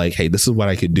kind of like, hey, this is what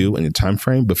I could do in the time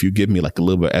frame. But if you give me like a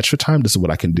little bit extra time, this is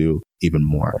what I can do even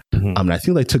more. And I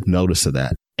think they took notice of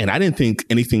that. And I didn't think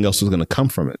anything else was going to come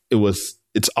from it.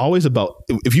 It's always about,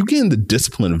 if you get in the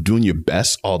discipline of doing your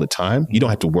best all the time, you don't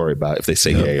have to worry about if they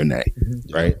say yay or nay,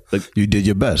 right? Like, you did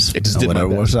your best. It just did whatever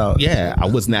works out. Yeah, I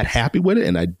was not happy with it,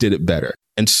 and I did it better.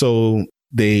 And so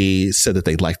they said that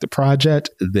they liked the project.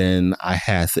 Then I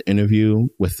had the interview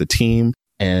with the team,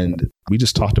 and we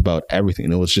just talked about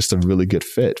everything. It was just a really good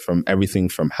fit, from everything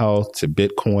from health to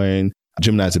Bitcoin.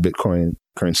 Gemini is a Bitcoin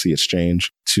currency exchange,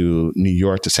 to New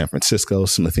York to San Francisco.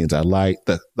 Some of the things I like,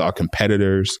 our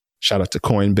competitors. Shout out to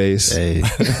Coinbase. Hey.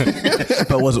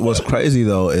 But what's crazy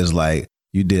though is like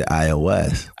you did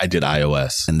iOS. I did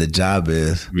iOS. And the job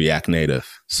is React Native.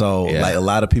 So like a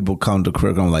lot of people come to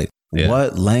curriculum like,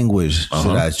 what language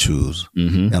should I choose?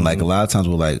 And like a lot of times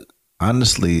we're like,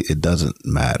 honestly, it doesn't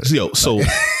matter. So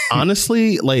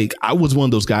honestly, like I was one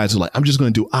of those guys who like, I'm just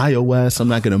going to do iOS. I'm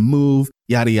not going to move,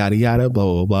 yada, yada, yada, blah,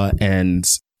 blah, blah. And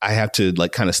I have to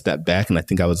like kind of step back. And I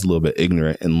think I was a little bit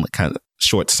ignorant and like kind of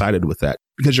short-sighted with that,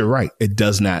 because you're right. It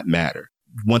does not matter.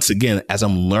 Once again, as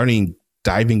I'm learning,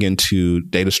 diving into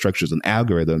data structures and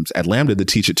algorithms at Lambda to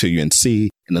teach it to you in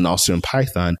C and then also in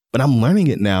Python, but I'm learning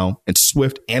it now in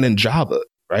Swift and in Java,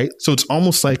 right? So it's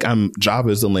almost like Java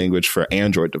is the language for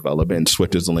Android development and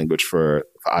Swift is the language for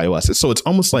iOS. So it's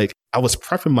almost like I was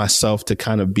prepping myself to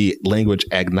kind of be language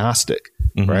agnostic,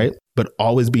 right? But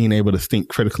always being able to think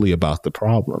critically about the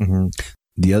problem.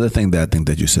 The other thing that I think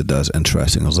that you said that's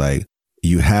interesting was like,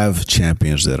 you have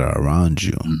champions that are around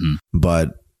you, but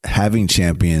having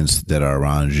champions that are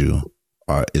around you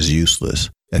is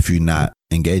useless if you're not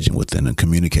engaging with them and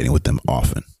communicating with them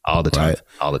often. All the time. Right?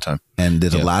 All the time. And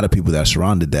there's a lot of people that are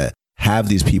surrounded that have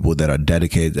these people that are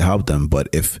dedicated to help them. But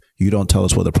if you don't tell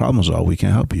us what the problems are, we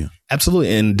can't help you.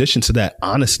 Absolutely. In addition to that,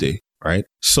 honesty, right?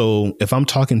 So if I'm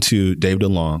talking to Dave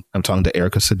DeLong, I'm talking to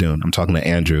Erica Sadoun, I'm talking to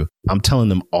Andrew, I'm telling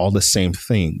them all the same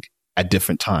thing at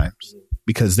different times.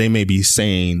 Because they may be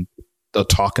saying or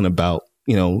talking about,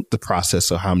 the process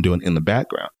of how I'm doing in the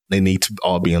background. They need to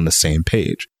all be on the same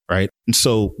page, right? And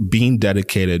so being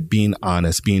dedicated, being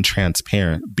honest, being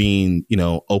transparent, being,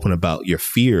 open about your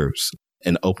fears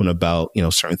and open about,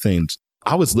 certain things.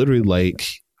 I was literally like,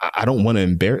 I don't want to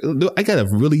embarrass. I got a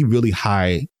really, really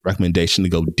high recommendation to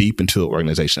go deep into the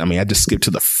organization. I mean, I just skipped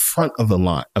to the front of the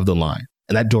line,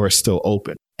 and that door is still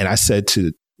open. And I said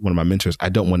to one of my mentors, I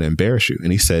don't want to embarrass you.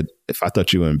 And he said, if I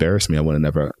thought you would embarrass me, I would have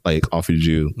never like offered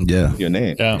you your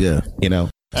name. Yeah.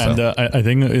 And I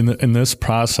think in this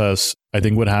process, I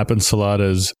think what happens a lot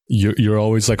is you're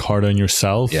always like hard on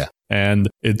yourself. Yeah. And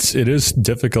it is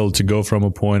difficult to go from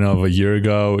a point of a year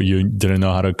ago, you didn't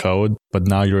know how to code, but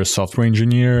now you're a software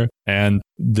engineer. And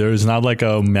there's not like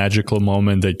a magical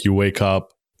moment that you wake up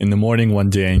in the morning one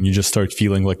day and you just start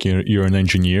feeling like you're an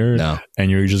engineer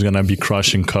and you're just going to be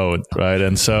crushing code, right?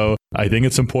 And so I think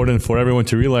it's important for everyone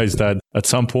to realize that at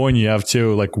some point you have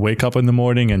to like wake up in the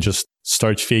morning and just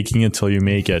start faking it till you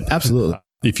make it. Absolutely.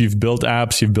 If you've built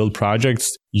apps, you've built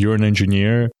projects, you're an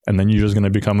engineer, and then you're just going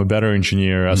to become a better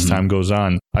engineer as time goes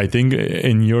on. I think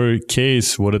in your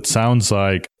case, what it sounds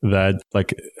like that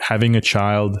like having a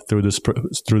child through this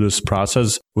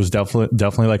process was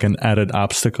definitely like an added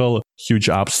obstacle, huge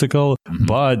obstacle.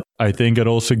 But I think it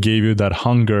also gave you that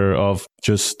hunger of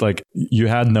just like you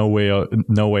had no way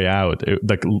out.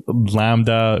 Like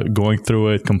Lambda, going through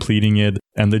it, completing it,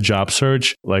 and the job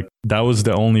search, like that was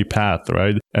the only path,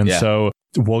 right? And so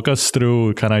walk us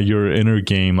through kind of your inner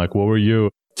game. Like, what were you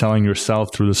telling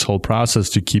yourself through this whole process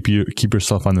to keep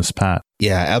yourself on this path?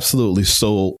 Yeah, absolutely.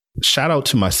 So shout out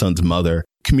to my son's mother.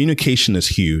 Communication is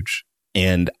huge.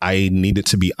 And I needed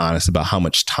to be honest about how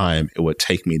much time it would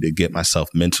take me to get myself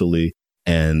mentally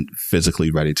and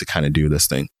physically ready to kind of do this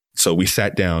thing. So we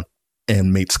sat down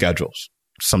and made schedules,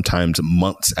 sometimes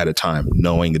months at a time,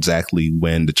 knowing exactly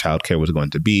when the childcare was going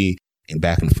to be, and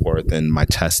back and forth, and my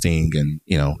testing and,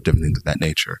 different things of that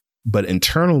nature. But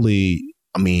internally,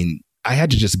 I mean, I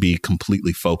had to just be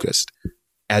completely focused.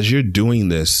 As you're doing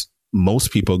this,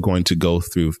 most people are going to go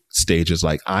through stages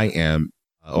like I am,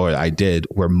 or I did,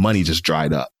 where money just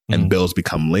dried up and bills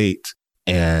become late.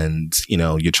 And,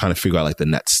 you're trying to figure out like the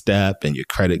next step and your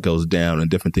credit goes down and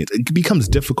different things. It becomes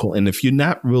difficult. And if you're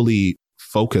not really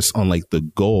focused on like the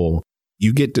goal,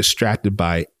 you get distracted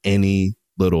by any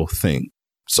little thing.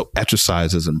 So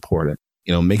exercise is important,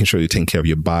 making sure you're taking care of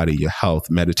your body, your health,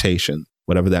 meditation,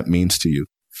 whatever that means to you,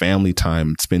 family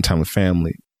time, spend time with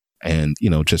family, and,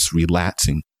 just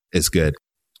relaxing is good.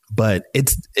 But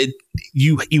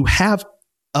you have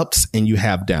ups and you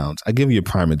have downs. I'll give you a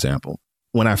prime example.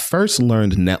 When I first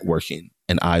learned networking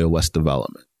and iOS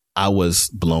development, I was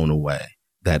blown away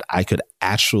that I could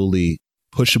actually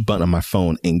push a button on my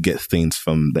phone and get things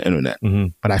from the internet.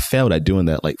 But I failed at doing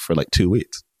that for 2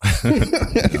 weeks.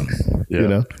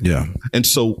 Yeah. And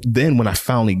so then when I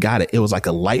finally got it, it was like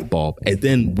a light bulb. And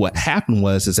then what happened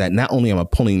is that not only am I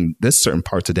pulling this certain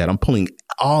parts of data, I'm pulling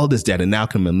all this data now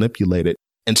can manipulate it.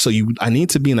 And so I need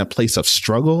to be in a place of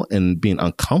struggle and being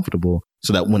uncomfortable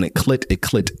so that when it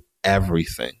clicked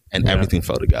everything and everything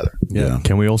fell together. Yeah.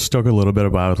 Can we also talk a little bit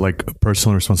about like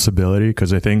personal responsibility?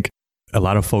 Because I think a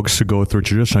lot of folks who go through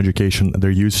traditional education, they're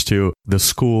used to the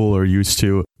school or used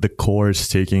to the course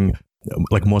taking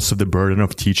like most of the burden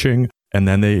of teaching. And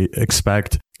then they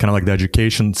expect kind of like the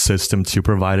education system to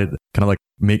provide it, kind of like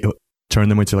turn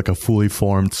them into like a fully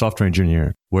formed software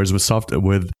engineer. Whereas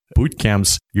with boot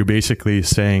camps, you're basically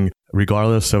saying,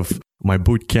 regardless of my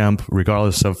boot camp,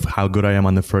 regardless of how good I am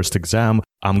on the first exam,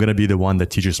 I'm going to be the one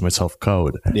that teaches myself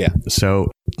code. Yeah.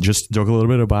 So just talk a little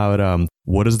bit about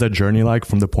what is that journey like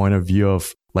from the point of view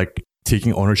of like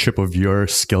taking ownership of your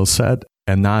skill set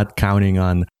and not counting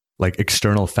on like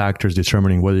external factors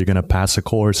determining whether you're going to pass a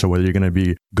course or whether you're going to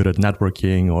be good at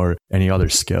networking or any other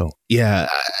skill. Yeah,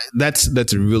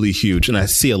 that's really huge. And I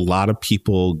see a lot of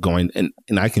people going, and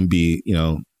I can be,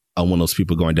 one of those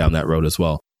people going down that road as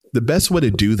well. The best way to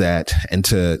do that and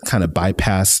to kind of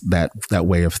bypass that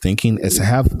way of thinking is to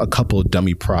have a couple of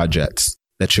dummy projects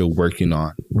that you're working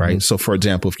on, right? So for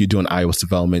example, if you're doing iOS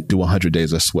development, do 100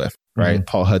 days of Swift, right?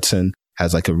 Paul Hudson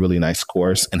has like a really nice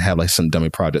course and have like some dummy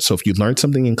projects. So if you learned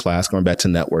something in class, going back to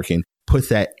networking, put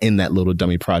that in that little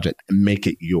dummy project and make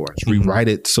it yours. Rewrite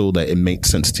it so that it makes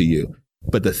sense to you.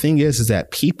 But the thing is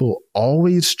that people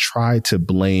always try to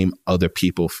blame other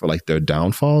people for like their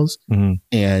downfalls.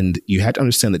 And you have to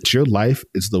understand that your life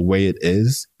is the way it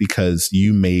is because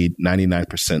you made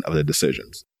 99% of the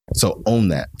decisions. So own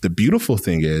that. The beautiful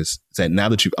thing is that now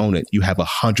that you've owned it, you have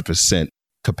 100%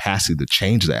 capacity to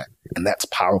change that. And that's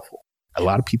powerful. A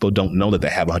lot of people don't know that they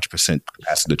have 100%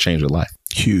 capacity to change their life.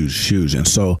 Huge. And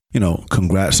so,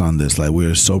 congrats on this. Like,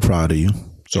 we're so proud of you.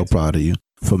 So proud of you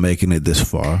for making it this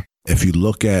far. If you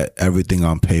look at everything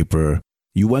on paper,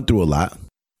 you went through a lot,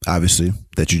 obviously,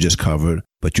 that you just covered,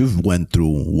 but you've went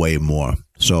through way more.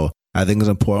 So I think it's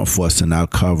important for us to now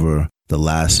cover the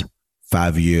last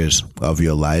 5 years of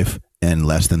your life in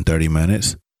less than 30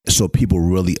 minutes. So people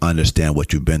really understand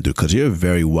what you've been through, because you're a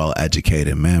very well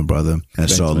educated man, brother. And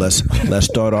thanks, so man. Let's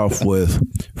start off with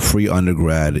free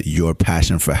undergrad, your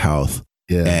passion for health,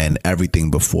 and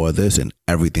everything before this and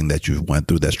everything that you've went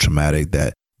through that's traumatic.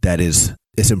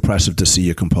 It's impressive to see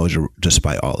your composure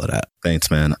despite all of that. Thanks,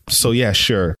 man. So yeah,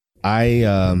 sure.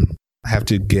 I I have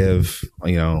to give,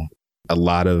 a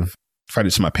lot of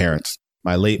credit to my parents.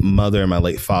 My late mother and my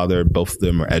late father, both of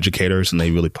them are educators, and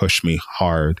they really pushed me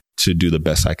hard to do the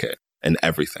best I could in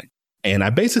everything. And I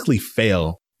basically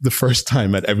fail the first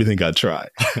time at everything I try.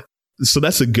 So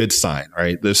that's a good sign,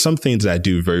 right? There's some things that I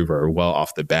do very, very well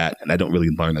off the bat, and I don't really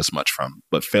learn as much from.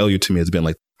 But failure to me has been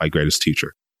like my greatest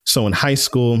teacher. So in high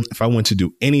school, if I went to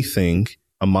do anything,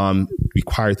 my mom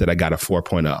required that I got a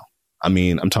 4.0. I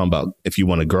mean, I'm talking about if you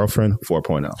want a girlfriend,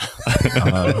 4.0.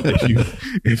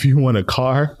 If you want a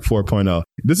car, 4.0.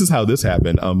 This is how this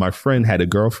happened. My friend had a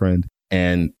girlfriend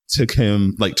and took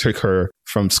her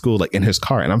from school, like in his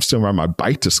car. And I'm still riding my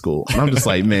bike to school. And I'm just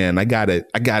like, man, I gotta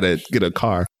get a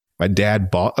car. My dad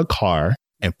bought a car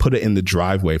and put it in the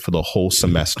driveway for the whole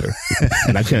semester.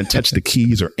 And I couldn't touch the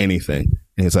keys or anything.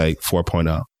 And it's like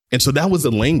 4.0. And so that was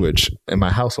the language in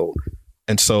my household.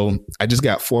 And so I just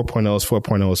got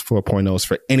 4.0s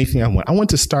for anything I want. I want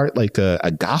to start like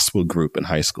a gospel group in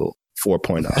high school,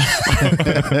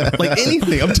 4.0. Like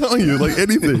anything, I'm telling you, like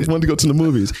anything. I wanted to go to the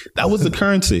movies. That was the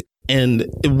currency. And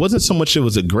it wasn't so much it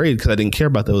was a grade because I didn't care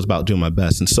about that. It was about doing my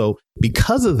best. And so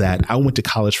because of that, I went to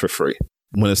college for free.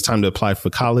 When it's time to apply for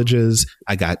colleges,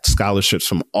 I got scholarships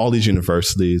from all these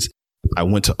universities. I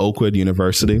went to Oakwood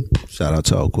University. Shout out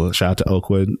to Oakwood.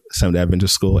 Seventh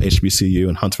Adventist School, HBCU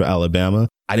in Huntsville, Alabama.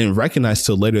 I didn't recognize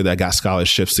till later that I got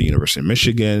scholarships to University of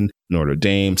Michigan, Notre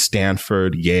Dame,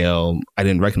 Stanford, Yale. I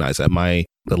didn't recognize that.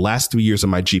 The last 3 years of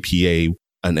my GPA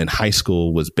in high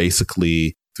school was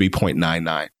basically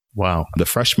 3.99. Wow. The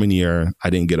freshman year, I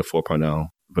didn't get a 4.0,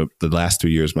 but the last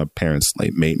 3 years, my parents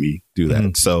made me do that.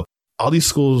 Mm-hmm. So all these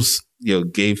schools,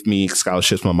 gave me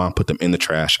scholarships. My mom put them in the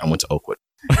trash. I went to Oakwood.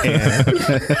 And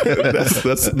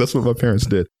that's what my parents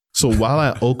did. So while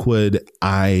at Oakwood,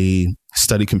 I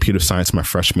studied computer science my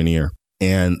freshman year.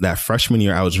 And that freshman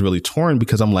year, I was really torn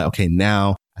because I'm like, okay,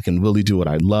 now I can really do what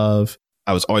I love.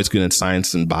 I was always good in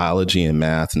science and biology and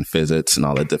math and physics and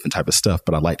all that different type of stuff,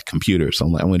 but I liked computers. So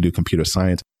I'm like, I'm going to do computer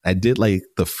science. I did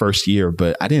the first year,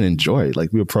 but I didn't enjoy it.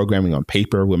 We were programming on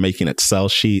paper. We're making Excel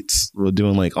sheets. We're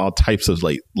doing all types of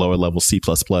lower level C++.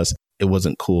 It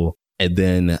wasn't cool. And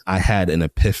then I had an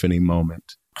epiphany moment,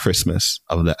 Christmas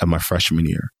of my freshman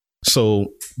year. So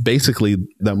basically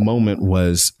that moment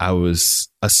was I was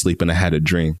asleep and I had a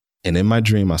dream. And in my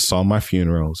dream, I saw my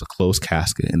funeral. It was a closed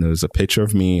casket. And there was a picture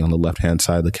of me on the left-hand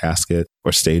side of the casket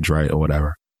or stage right or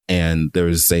whatever. And there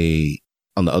was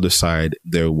on the other side,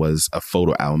 there was a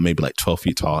photo album, maybe 12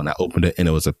 feet tall. And I opened it and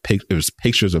it was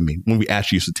pictures of me when we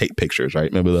actually used to take pictures,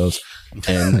 right? Remember those?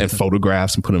 And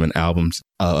photographs and put them in albums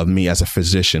of me as a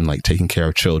physician, taking care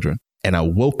of children. And I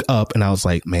woke up and I was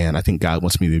like, man, I think God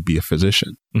wants me to be a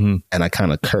physician. Mm-hmm. And I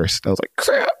kind of cursed. I was like,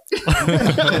 crap.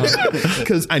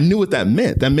 Because I knew what that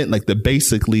meant. That meant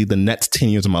basically the next 10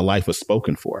 years of my life was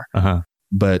spoken for. Uh-huh.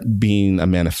 But being a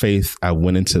man of faith, I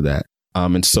went into that.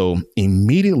 And so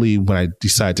immediately when I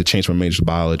decided to change my major to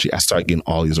biology, I started getting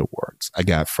all these awards. I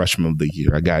got Freshman of the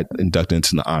Year. I got inducted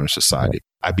into the Honor Society.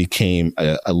 I became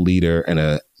a leader and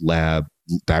a lab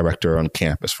director on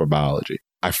campus for biology.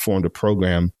 I formed a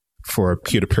program for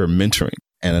peer-to-peer mentoring.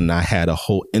 And then I had a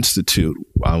whole institute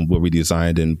where we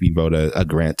designed and we wrote a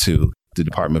grant to the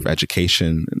Department of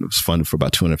Education. And it was funded for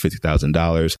about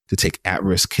 $250,000 to take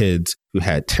at-risk kids who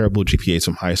had terrible GPAs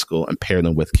from high school and pair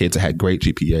them with kids that had great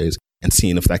GPAs and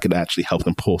seeing if that could actually help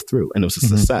them pull through. And it was a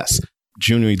success.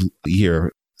 Junior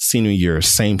year, senior year,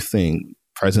 same thing.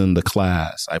 President of the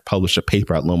class. I published a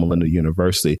paper at Loma Linda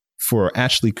University for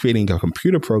actually creating a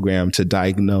computer program to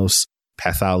diagnose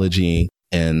pathology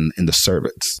in the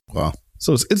cervix. Wow.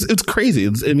 So it's crazy.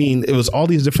 It was all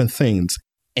these different things.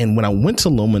 And when I went to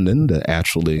Loma Linda,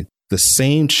 actually, the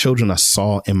same children I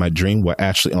saw in my dream were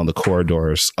actually on the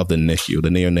corridors of the NICU, the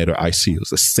neonatal ICUs,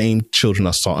 the same children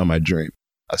I saw in my dream.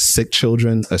 A sick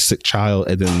child,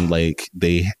 and then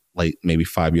maybe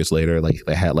 5 years later,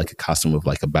 they had a costume of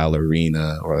a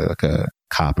ballerina or a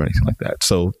cop or anything like that.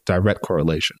 So direct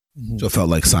correlation. So it felt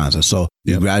like science. And so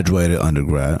you graduated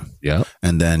undergrad. Yeah.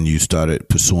 And then you started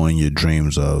pursuing your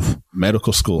dreams of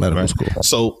medical school.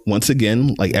 So once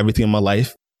again, everything in my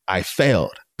life, I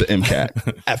failed the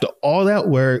MCAT. After all that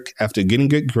work, after getting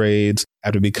good grades,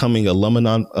 after becoming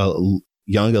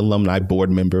young alumni board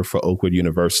member for Oakwood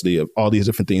University, of all these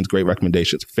different things, great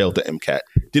recommendations, failed the MCAT.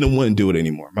 Didn't want to do it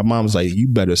anymore. My mom was like, you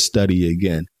better study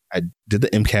again. I did the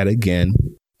MCAT again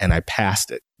and I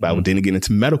passed it. But I didn't get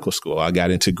into medical school. I got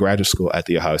into graduate school at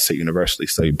The Ohio State University,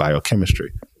 studied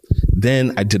biochemistry.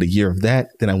 Then I did a year of that.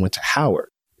 Then I went to Howard.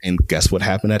 And guess what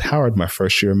happened at Howard my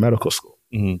first year of medical school?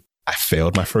 Mm-hmm. I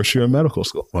failed my first year of medical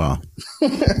school. Wow.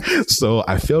 So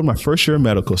I failed my first year of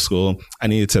medical school. I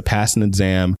needed to pass an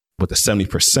exam with a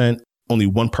 70%. only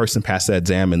one person passed that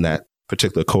exam in that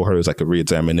particular cohort. It was like a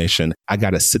reexamination. I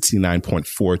got a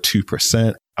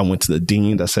 69.42%. I went to the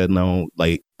dean. I said, no,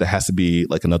 like there has to be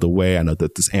like another way. I know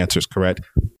that this answer is correct.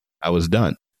 I was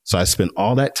done. So I spent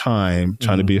all that time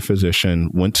trying to be a physician,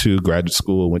 went to graduate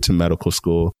school, went to medical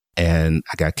school, and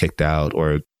I got kicked out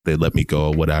or they let me go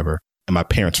or whatever. And my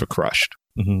parents were crushed.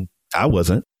 Mm-hmm. I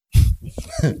wasn't.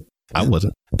 I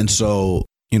wasn't. And so,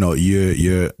 you know,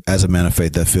 you're as a man of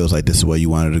faith that feels like this is where you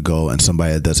wanted to go, and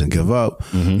somebody that doesn't give up,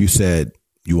 you said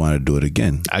you want to do it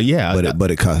again.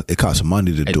 But it costs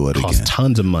money to do it again. It costs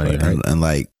tons of money, right? And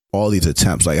like all these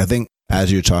attempts, like I think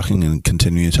as you're talking and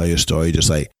continuing to tell your story, just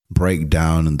like break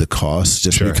down the costs,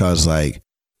 just because like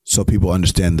so people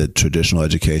understand the traditional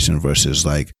education versus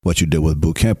like what you did with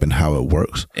boot camp and how it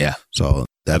works. Yeah. So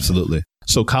absolutely.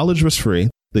 So college was free.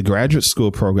 The graduate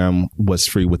school program was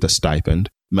free with a stipend.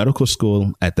 Medical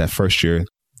school at that first year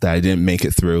that I didn't make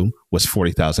it through was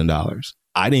 $40,000.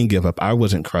 I didn't give up. I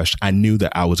wasn't crushed. I knew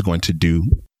that I was going to do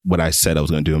what I said I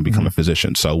was going to do and become a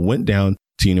physician. So I went down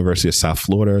to University of South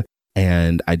Florida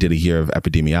and I did a year of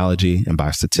epidemiology and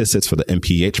biostatistics for the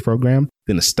MPH program.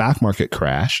 Then the stock market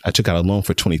crashed. I took out a loan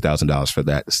for $20,000 for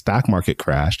that. The stock market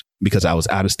crashed because I was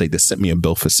out of state. They sent me a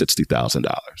bill for $60,000.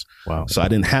 Wow. So I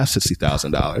didn't have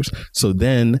 $60,000. So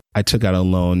then I took out a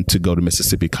loan to go to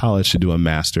Mississippi College to do a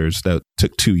master's that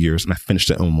took 2 years, and I finished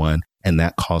it in one. And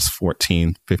that cost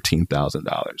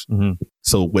 $15,000.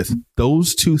 So with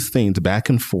those two things back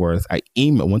and forth, I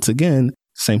emailed once again.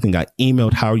 Same thing. I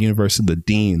emailed Howard University, the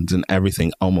deans and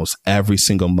everything almost every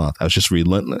single month. I was just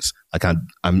relentless. Like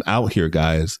I'm out here,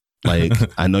 guys. Like,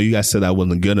 I know you guys said I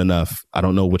wasn't good enough. I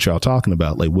don't know what y'all talking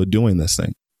about. Like, we're doing this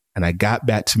thing. And I got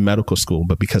back to medical school,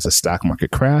 but because the stock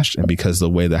market crashed and because the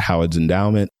way that Howard's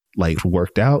endowment like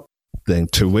worked out, the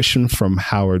tuition from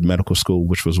Howard Medical School,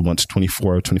 which was once $24,000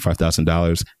 or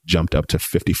 $25,000, jumped up to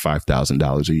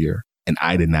 $55,000 a year. And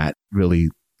I did not really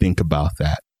think about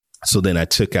that. So then I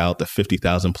took out the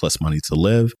 $50,000 plus money to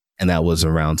live, and that was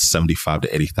around $75,000 to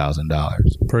 $80,000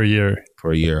 per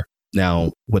year.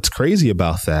 Now, what's crazy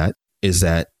about that is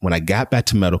that when I got back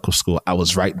to medical school, I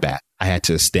was right back. I had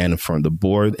to stand in front of the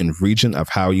board and regent of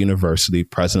Howard University,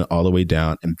 president all the way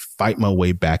down, and fight my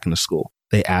way back into school.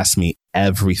 They asked me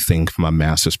everything from my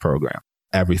master's program,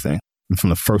 everything. And from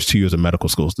the first 2 years of medical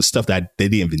schools, the stuff that they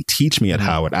didn't even teach me at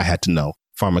Howard, I had to know.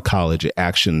 Pharmacology,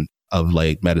 action of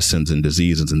like medicines and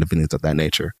diseases and different things of that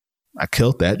nature. I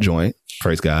killed that joint,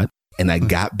 praise God, and I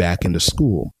got back into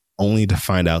school only to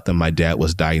find out that my dad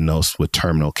was diagnosed with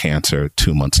terminal cancer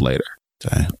 2 months later.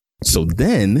 Damn. So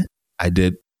then I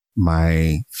did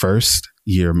my first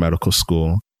year of medical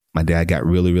school. My dad got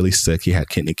really, really sick. He had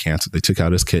kidney cancer. They took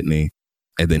out his kidney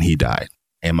and then he died.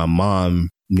 And my mom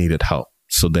needed help.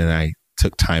 So then I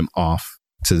took time off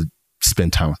to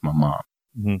spend time with my mom.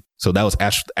 So that was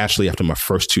actually after my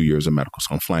first 2 years of medical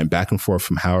school. I'm flying back and forth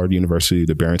from Howard University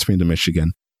to Barron Springs,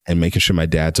 Michigan, and making sure my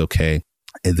dad's okay.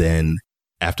 And then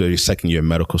after your second year of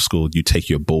medical school, you take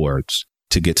your boards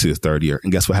to get to the third year.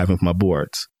 And guess what happened with my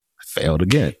boards? I failed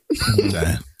again.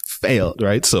 Failed,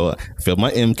 right? So I failed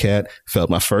my MCAT, failed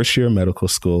my first year of medical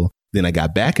school. Then I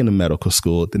got back into medical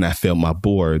school. Then I failed my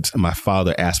boards. And my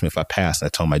father asked me if I passed. I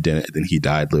told him I didn't. And then he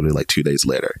died literally like 2 days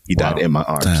later. He died in my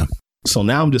arms. Damn. So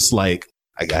now I'm just like,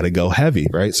 I got to go heavy,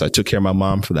 right? So I took care of my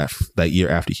mom for that year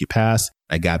after he passed.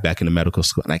 I got back into medical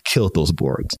school and I killed those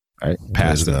boards, right?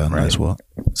 Passed them, right? Well.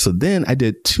 So then I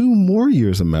did 2 more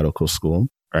years of medical school,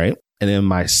 right? And in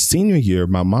my senior year,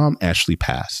 my mom actually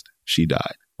passed. She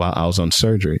died while I was on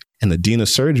surgery. And the dean of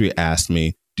surgery asked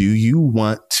me, do you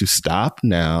want to stop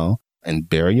now and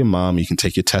bury your mom? You can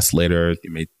take your test later. It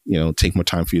may, take more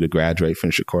time for you to graduate,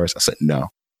 finish your course. I said, no, I'm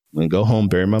going to go home,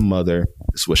 bury my mother.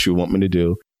 This is what you want me to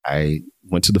do. I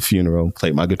went to the funeral,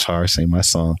 played my guitar, sang my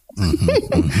song,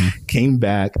 came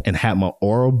back and had my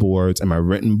oral boards and my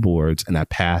written boards. And I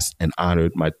passed and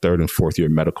honored my 3rd and 4th year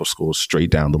of medical school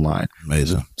straight down the line.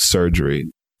 Amazing.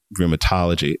 Surgery,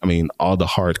 rheumatology. I mean, all the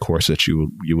hard courses that you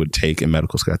would take in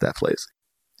medical school at that place.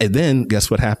 And then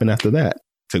guess what happened after that?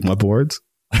 Took my boards,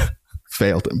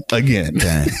 failed them again.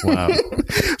 Dang. Wow.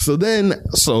 So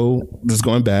just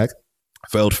going back,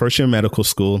 failed first year of medical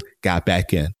school, got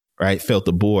back in. Right? Failed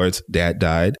the boards. Dad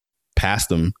died. Passed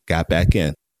them. Got back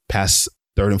in. Passed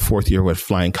 3rd and 4th year with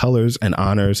flying colors and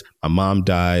honors. My mom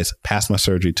dies. Passed my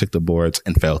surgery. Took the boards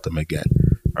and failed them again.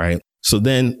 Right? So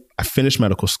then I finished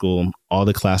medical school. All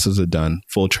the classes are done.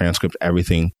 Full transcript.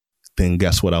 Everything. Then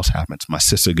guess what else happens? My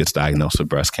sister gets diagnosed with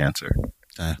breast cancer.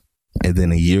 And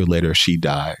then a year later, she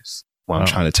dies while I'm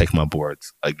trying to take my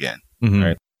boards again.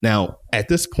 Right? Now, at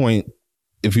this point,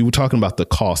 if you were talking about the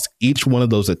cost, each one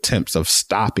of those attempts of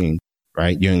stopping,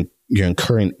 right? You're you're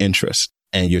incurring interest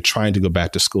and you're trying to go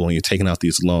back to school and you're taking out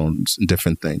these loans and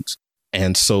different things.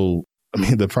 And so, I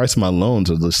mean, the price of my loans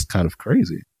are just kind of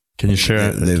crazy. Can you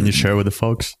share? Can you share with the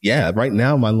folks? Yeah, right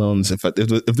now my loans. If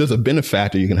there's a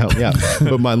benefactor, you can help me out.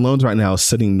 But my loans right now are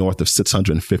sitting north of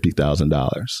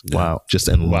 $650,000. Wow, just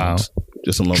in loans.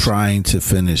 Just in loans. Trying to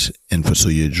finish and pursue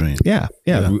your dream. Yeah.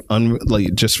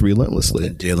 Just relentlessly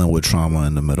dealing with trauma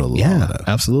in the middle of all of that.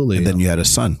 Absolutely. And then you had a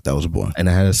son that was born. And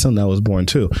I had a son that was born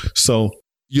too. So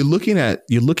you're looking at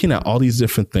all these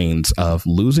different things of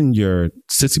losing your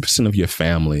 60% of your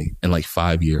family in like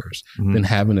 5 years, then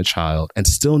having a child and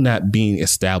still not being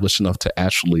established enough to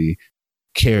actually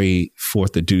carry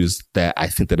forth the duties that I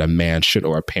think that a man should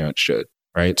or a parent should.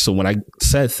 Right. So when I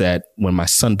said that, when my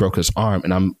son broke his arm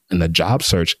and I'm in the job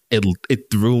search, it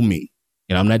threw me.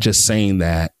 You know, I'm not just saying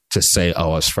that to say,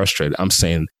 oh, I was frustrated. I'm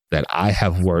saying that I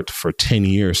have worked for 10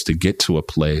 years to get to a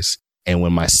place. And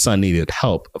when my son needed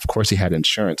help, of course, he had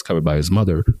insurance covered by his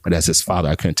mother, but as his father,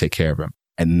 I couldn't take care of him.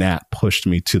 And that pushed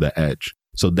me to the edge.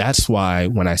 So that's why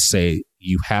when I say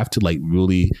you have to like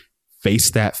really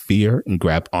face that fear and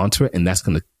grab onto it, and that's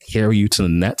going to carry you to the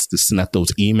next, to send out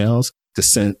those emails, to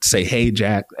say, hey,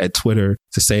 Jack at Twitter,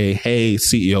 to say, hey,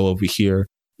 CEO over here,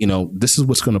 you know, this is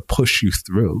what's going to push you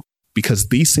through. Because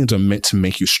these things are meant to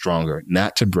make you stronger,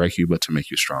 not to break you, but to make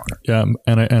you stronger. Yeah.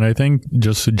 And I think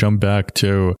just to jump back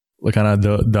to like kind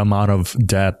of the amount of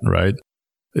debt, right?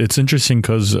 It's interesting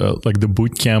because like the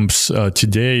boot camps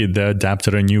today, they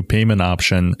adapted a new payment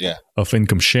option of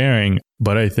income sharing.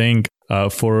 But I think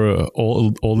for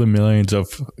all the millions of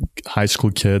high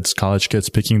school kids, college kids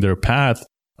picking their path,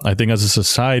 I think as a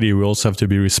society, we also have to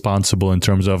be responsible in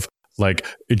terms of like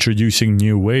introducing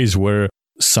new ways where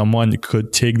someone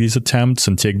could take these attempts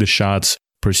and take the shots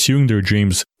pursuing their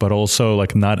dreams, but also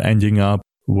like not ending up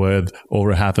with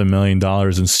over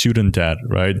 $500,000 in student debt,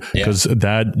 right? Because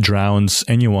that drowns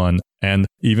anyone. And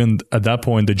even at that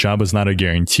point, the job is not a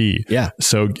guarantee. Yeah.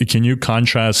 So can you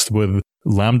contrast with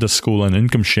Lambda School and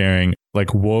income sharing?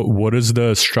 Like what is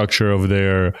the structure of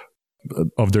their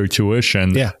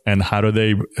tuition and how do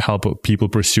they help people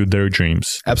pursue their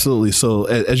dreams? Absolutely. So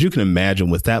as you can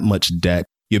imagine, with that much debt,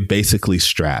 you're basically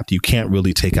strapped. You can't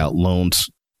really take out loans.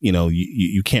 You know,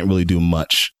 you can't really do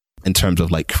much in terms of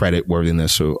like credit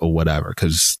worthiness or whatever,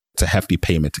 because it's a hefty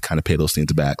payment to kind of pay those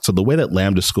things back. So the way that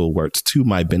Lambda School works, to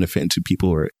my benefit and to people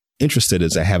who are interested,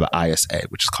 is I have an ISA,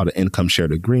 which is called an income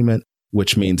shared agreement,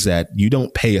 which means that you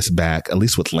don't pay us back, at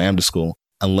least with Lambda School,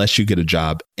 unless you get a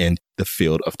job in the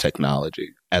field of technology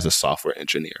as a software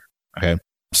engineer. Okay.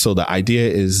 So the idea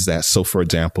is that, so for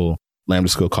example, Lambda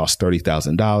School costs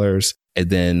 $30,000. And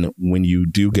then when you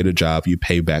do get a job, you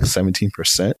pay back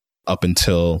 17% up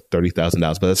until $30,000.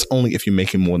 But that's only if you're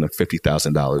making more than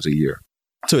 $50,000 a year.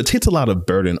 So it takes a lot of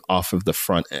burden off of the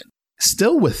front end.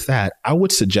 Still with that, I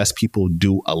would suggest people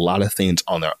do a lot of things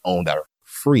on their own that are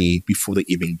free before they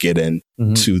even get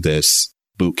into this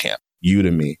boot camp.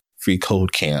 Udemy, Free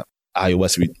Code Camp,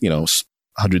 iOS,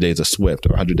 100 Days of Swift or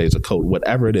 100 Days of Code,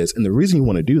 whatever it is. And the reason you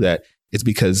want to do that is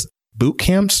because boot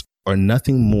camps are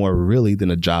nothing more really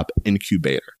than a job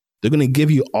incubator. They're going to give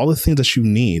you all the things that you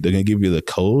need. They're going to give you the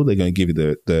code. They're going to give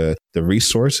you the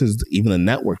resources, even the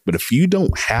network. But if you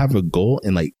don't have a goal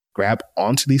and like grab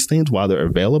onto these things while they're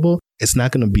available, it's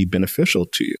not going to be beneficial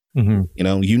to you. You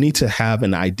know, you need to have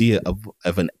an idea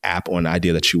of an app or an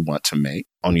idea that you want to make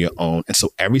on your own. And so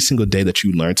every single day that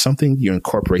you learn something, you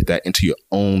incorporate that into your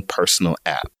own personal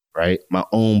app, right? My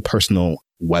own personal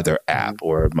weather app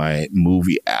or my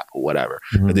movie app or whatever.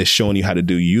 But they're showing you how to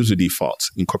do user defaults,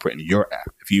 incorporate in your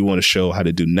app. If you want to show how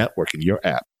to do network in your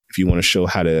app, if you want to show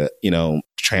how to,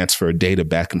 transfer data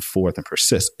back and forth and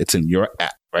persist, it's in your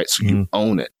app, right? So you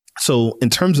own it. So in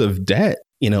terms of debt,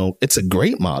 it's a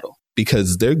great model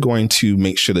because they're going to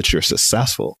make sure that you're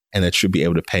successful and that you'll be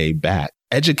able to pay back.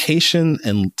 Education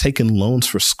and taking loans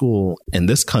for school in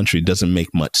this country doesn't make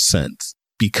much sense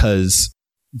because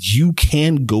you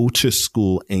can go to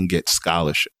school and get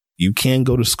scholarship. You can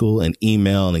go to school and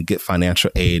email and get financial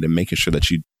aid and making sure that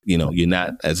you're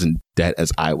not as in debt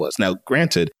as I was. Now,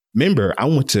 granted, remember, I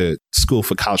went to school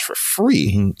for college for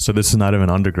free. So this is not even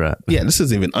undergrad. Yeah, this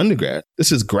isn't even undergrad.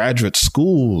 This is graduate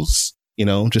schools,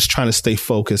 just trying to stay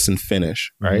focused and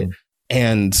finish, right?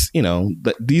 And,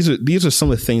 these are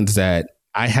some of the things that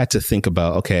I had to think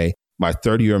about. Okay, my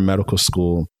third year of medical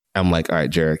school, I'm like, all right,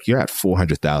 Jarek, you're at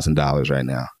 $400,000 right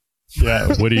now. Yeah.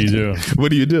 What do you do? What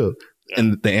do you do?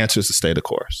 And the answer is to stay the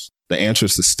course. The answer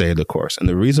is to stay the course. And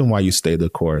the reason why you stay the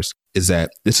course is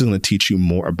that this is going to teach you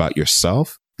more about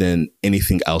yourself than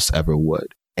anything else ever would.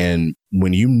 And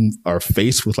when you are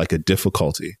faced with like a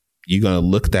difficulty, You're going to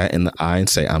look that in the eye and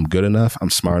say, I'm good enough, I'm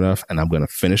smart enough, and I'm going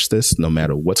to finish this no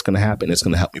matter what's going to happen. It's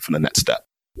going to help me for the next step.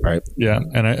 Right. Yeah.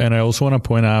 And I also want to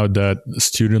point out that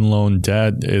student loan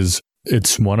debt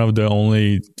it's one of the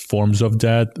only forms of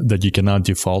debt that you cannot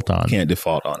default on. Can't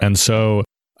default on it. And so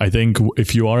I think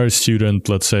if you are a student,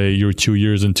 let's say you're 2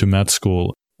 years into med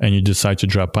school and you decide to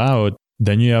drop out,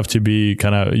 then you have to be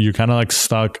you're kind of like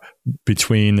stuck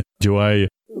between, do I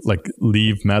like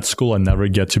leave med school and never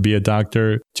get to be a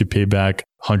doctor to pay back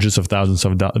hundreds of thousands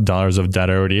of dollars of debt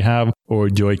I already have? Or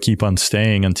do I keep on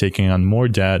staying and taking on more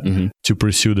debt to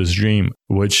pursue this dream,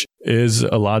 which is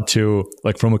a lot to,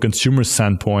 like, from a consumer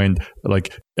standpoint,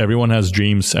 like everyone has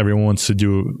dreams. Everyone wants to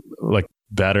do like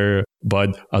better.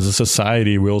 But as a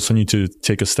society, we also need to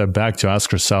take a step back to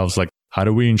ask ourselves, like, how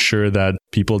do we ensure that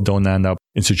people don't end up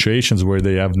in situations where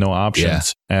they have no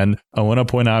options? Yeah. And I want to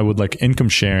point out with like income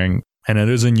sharing, and it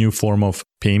is a new form of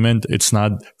payment. It's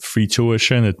not free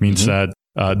tuition. It means that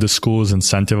the school is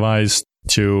incentivized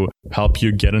to help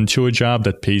you get into a job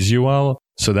that pays you well.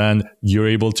 So then you're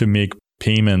able to make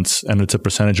payments, and it's a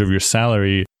percentage of your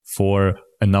salary for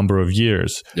a number of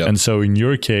years. Yep. And so in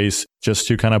your case, just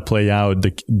to kind of play out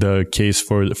the case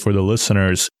for the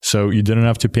listeners, so you didn't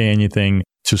have to pay anything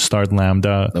to start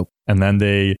Lambda. Nope. And then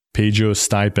they paid you a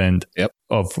stipend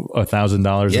of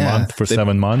 $1,000 a month for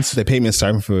 7 months. They paid me a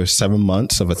stipend for 7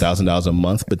 months of $1,000 a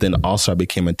month, but then also I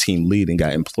became a team lead and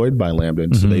got employed by Lambda.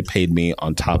 And so they paid me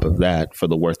on top of that for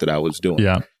the work that I was doing.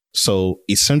 Yeah. So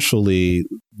essentially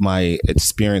my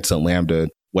experience at Lambda,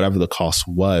 whatever the cost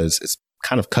was, is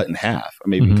kind of cut in half, or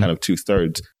maybe kind of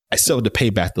 2/3. I still had to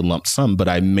pay back the lump sum, but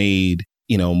I made,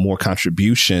 more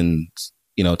contributions,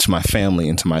 to my family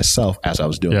and to myself as I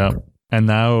was doing it. And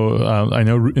now I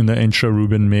know in the intro,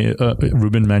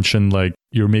 Ruben mentioned like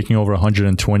you're making over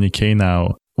 120K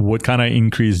now. What kind of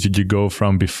increase did you go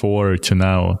from before to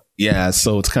now? Yeah,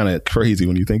 so it's kind of crazy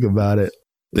when you think about it.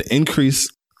 The increase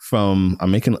from, I'm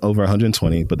making over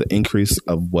 120, but the increase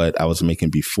of what I was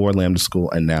making before Lambda School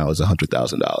and now is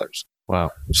 $100,000. Wow.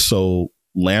 So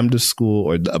Lambda School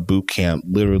or a boot camp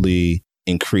literally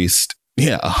increased,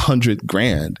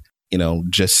 $100,000,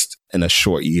 just in a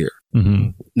short year.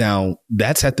 Now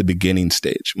that's at the beginning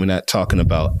stage. We're not talking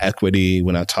about equity.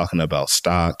 We're not talking about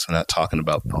stocks. We're not talking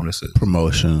about bonuses,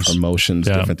 promotions,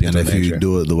 different things. And if you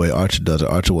do it the way Archer does it,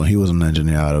 Archer, when he was an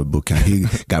engineer out of boot camp, he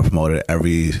got promoted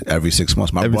every 6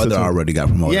 months. My brother already got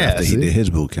promoted after he did his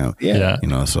boot camp.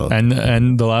 So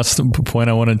and the last point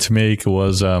I wanted to make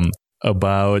was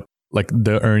about like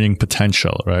the earning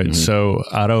potential, right? So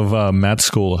out of med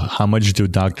school, how much do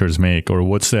doctors make, or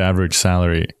what's the average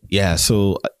salary? Yeah.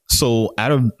 So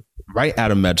right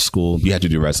out of med school, you had to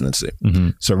do residency.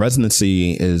 So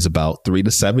residency is about 3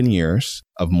 to 7 years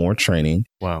of more training.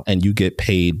 Wow. And you get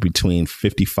paid between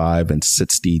 $55,000 and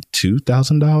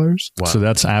 $62,000. Wow. So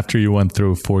that's after you went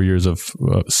through 4 years of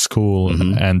school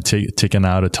and taken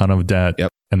out a ton of debt. Yep.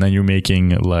 And then you're making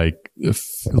like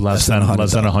less than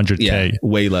 100K. Yeah,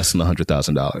 way less than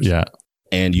 $100,000. Yeah.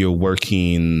 And you're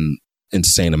working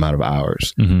insane amount of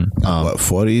hours. What,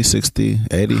 40, 60,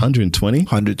 80? 120?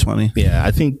 120? Yeah,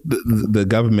 I think the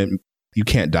government, you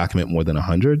can't document more than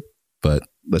 100, but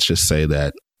let's just say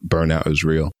that burnout is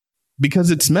real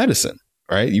because it's medicine,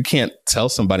 right? You can't tell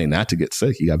somebody not to get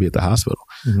sick. You got to be at the hospital.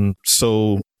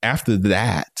 So after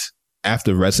that,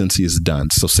 after residency is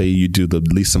done, so say you do the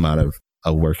least amount of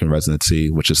work in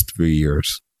residency, which is 3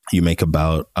 years, you make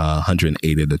about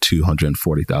 $180,000 to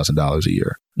 $240,000 a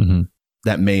year.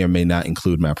 That may or may not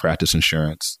include malpractice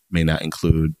insurance, may not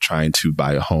include trying to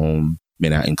buy a home, may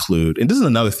not include, and this is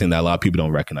another thing that a lot of people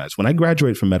don't recognize. When I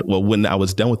graduated from when I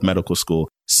was done with medical school,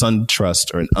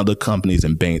 SunTrust or other companies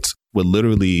and banks would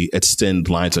literally extend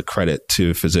lines of credit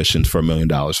to physicians for $1 million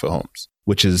for homes,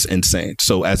 which is insane.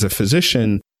 So as a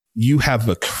physician, you have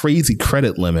a crazy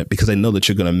credit limit because they know that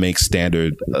you're going to make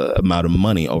standard amount of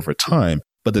money over time.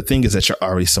 But the thing is that you're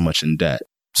already so much in debt.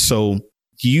 So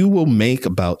you will make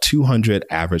about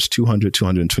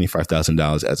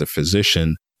 $225,000 as a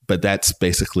physician, but that's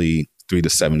basically 3 to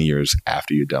 7 years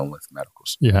after you're done with medical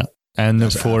school. Yeah.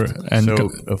 And for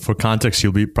context,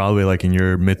 you'll be probably like in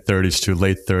your mid 30s to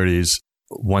late 30s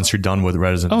once you're done with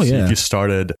residency. Oh, yeah. You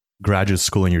started graduate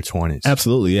school in your 20s.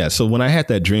 Absolutely. Yeah. So when I had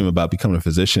that dream about becoming a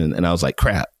physician and I was like,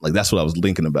 crap, like that's what I was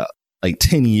thinking about. Like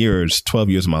 10 years, 12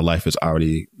 years of my life is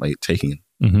already like taken.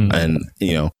 And,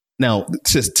 now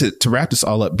just to wrap this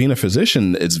all up, being a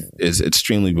physician is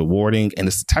extremely rewarding. And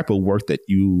it's the type of work that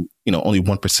only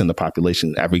 1% of the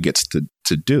population ever gets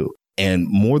to do. And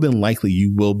more than likely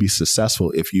you will be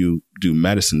successful if you do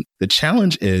medicine. The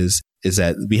challenge is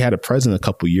that we had a president a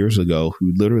couple of years ago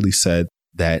who literally said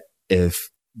that if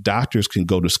doctors can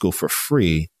go to school for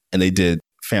free, and they did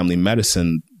family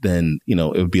medicine, then, you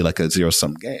know, it would be like a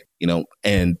zero-sum game, you know,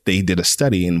 and they did a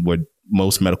study in where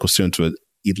most medical students would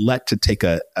elect to take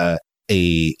a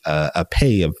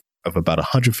pay of about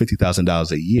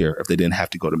 $150,000 a year if they didn't have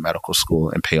to go to medical school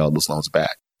and pay all those loans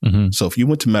back. Mm-hmm. So if you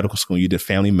went to medical school, you did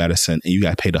family medicine, and you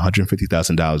got paid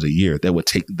 $150,000 a year, they would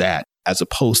take that as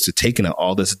opposed to taking out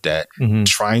all this debt,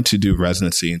 trying to do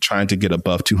residency and trying to get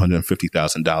above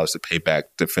 $250,000 to pay back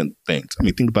different things. I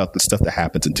mean, think about the stuff that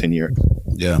happens in 10 years.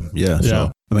 Yeah.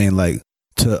 So, I mean, like,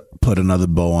 to put another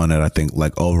bow on it, I think,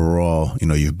 like, overall, you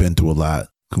know, you've been through a lot.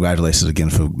 Congratulations again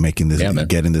for making this,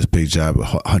 getting this big job,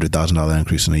 $100,000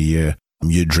 increase in a year.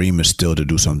 Your dream is still to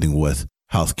do something with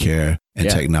healthcare and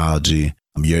technology.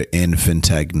 You're in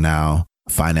fintech now.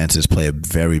 Finances play a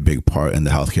very big part in the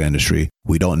healthcare industry.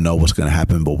 We don't know what's going to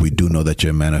happen, but we do know that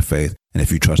you're a man of faith. And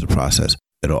if you trust the process,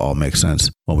 it'll all make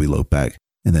sense when we look back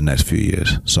in the next few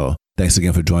years. So thanks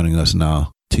again for joining us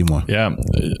now, Timur. Yeah.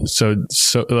 So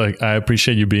like, I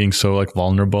appreciate you being so like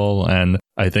vulnerable. And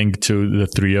I think to the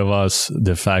three of us,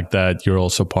 the fact that you're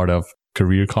also part of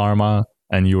Career Karma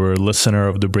and you were a listener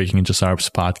of the Breaking Into Startups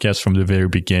podcast from the very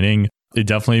beginning, it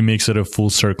definitely makes it a full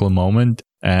circle moment.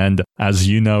 And as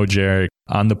you know, Jarek,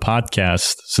 on the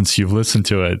podcast, since you've listened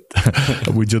to it,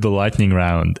 we do the lightning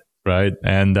round, right?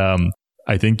 And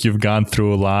I think you've gone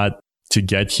through a lot to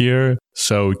get here.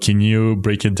 So can you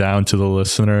break it down to the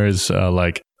listeners?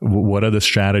 Like, what are the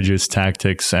strategies,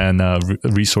 tactics, and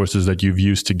resources that you've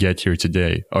used to get here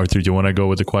today? Arthur, do you want to go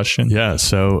with the question? Yeah.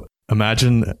 So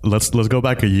imagine, let's go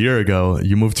back a year ago.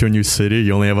 You moved to a new city.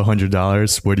 You only have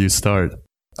 $100. Where do you start?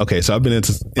 Okay, so I've been in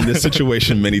this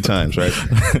situation many times, right?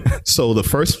 So the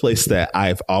first place that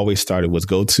I've always started was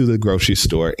go to the grocery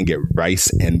store and get rice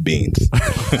and beans.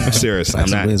 I'm serious.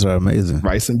 Rice and beans are amazing.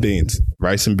 Rice and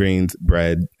beans,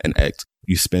 bread, and eggs.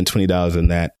 You spend $20 on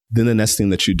that. Then the next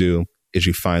thing that you do is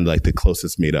you find like the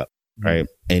closest meetup, right?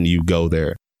 And you go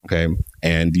there, okay?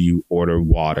 And you order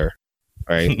water,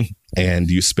 right? And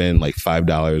you spend like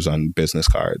 $5 on business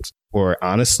cards. Or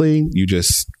honestly, you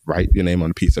just write your name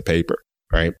on a piece of paper.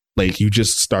 Right? Like you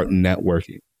just start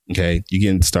networking. Okay. You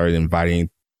get started inviting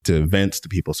to events, to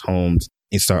people's homes,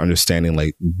 and start understanding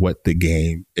like what the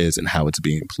game is and how it's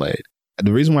being played.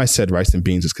 The reason why I said rice and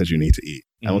beans is because you need to eat.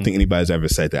 I don't think anybody's ever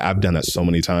said that. I've done that so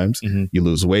many times. You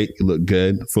lose weight, you look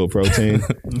good, full protein,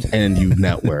 and you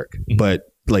network. But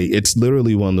like it's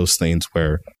literally one of those things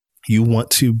where you want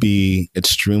to be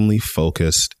extremely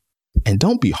focused and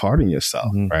don't be hard on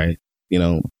yourself, right? You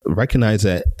know, recognize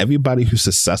that everybody who's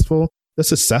successful, they're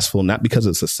successful not because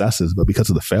of successes, but because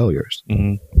of the failures.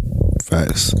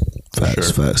 Facts.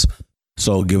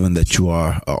 So given that you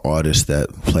are an artist that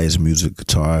plays music,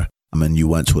 guitar, I mean, you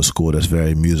went to a school that's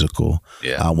very musical.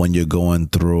 Yeah. When you're going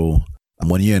through,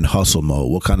 when you're in hustle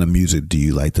mode, what kind of music do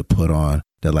you like to put on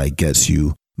that like gets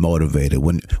you motivated?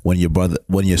 When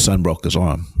your son broke his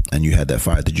arm and you had that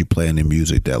fire, did you play any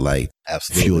music that like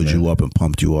fueled you up and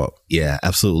pumped you up? Yeah,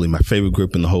 absolutely. My favorite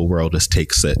group in the whole world is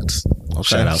Take Six. Okay.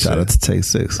 Shout out to Take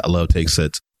Six. I love Take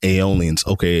Six. Aeolians,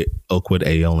 Oakwood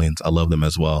Aeolians. I love them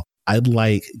as well. I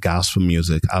like gospel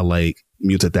music. I like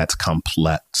music that's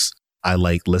complex. I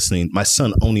like listening. My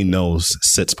son only knows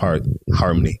 6-part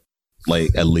harmony,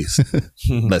 like at least.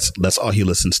 That's all he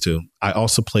listens to. I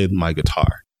also play my guitar.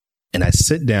 And I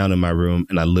sit down in my room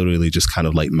and I literally just kind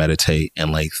of like meditate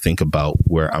and like think about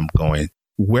where I'm going.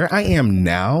 Where I am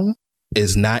now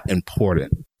is not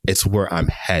important. It's where I'm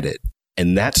headed.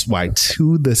 And that's why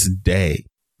to this day,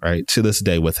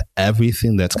 with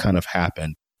everything that's kind of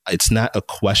happened, it's not a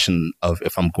question of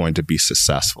if I'm going to be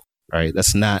successful, right?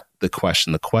 That's not the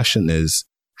question. The question is,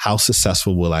 how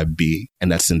successful will I be?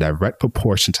 And that's in direct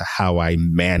proportion to how I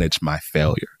manage my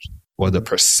failures or the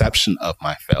perception of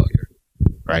my failure.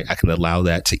 Right? I can allow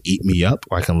that to eat me up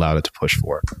or I can allow it to push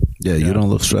forward. Yeah, you don't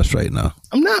look stressed right now.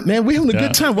 I'm not, man. We're having a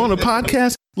good time. We're on a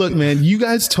podcast. Look, man, you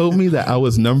guys told me that I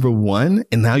was number one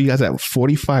and now you guys have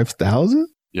 45,000?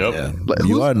 Yep. Yeah. Like,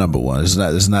 you are number one. It's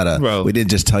not a, bro, we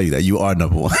didn't just tell you that. You are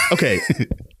number one. Okay.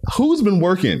 Who's been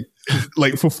working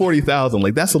like for 40,000?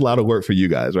 Like that's a lot of work for you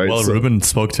guys, right? Well, Ruben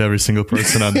spoke to every single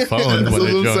person on the phone. That's when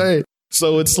what I'm saying.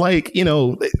 So it's like, you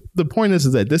know, the point is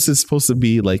that this is supposed to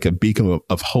be like a beacon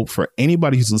of hope for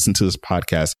anybody who's listening to this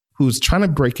podcast who's trying to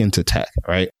break into tech,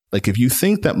 right? Like if you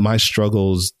think that my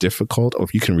struggle is difficult or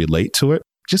if you can relate to it,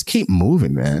 just keep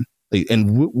moving, man. Like,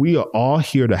 and we are all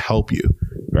here to help you,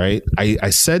 right? I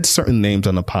said certain names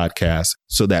on the podcast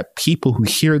so that people who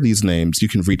hear these names, you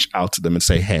can reach out to them and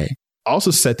say, hey, I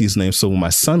also set these names so when my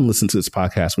son listens to this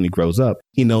podcast when he grows up,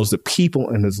 he knows the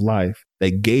people in his life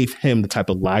that gave him the type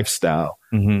of lifestyle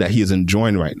that he is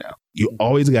enjoying right now. You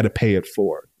always got to pay it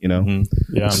forward, you know?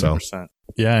 Yeah, 100%. So,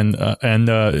 yeah, and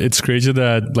it's crazy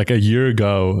that like a year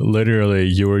ago, literally,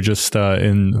 you were just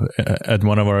at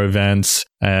one of our events,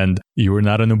 and you were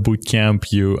not in a boot camp.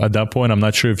 You at that point, I'm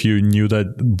not sure if you knew that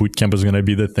boot camp was going to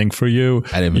be the thing for you.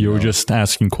 I didn't. You were just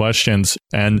asking questions,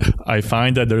 and I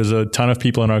find that there's a ton of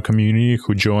people in our community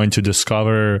who join to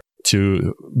discover,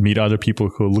 to meet other people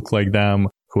who look like them,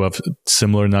 who have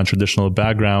similar non-traditional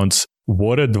backgrounds.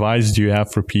 What advice do you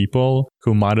have for people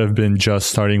who might have been just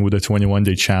starting with a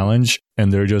 21-day challenge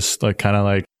and they're just like kind of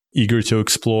like eager to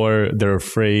explore, they're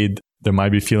afraid, they might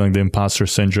be feeling the imposter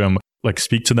syndrome? Like,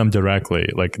 speak to them directly.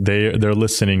 Like they're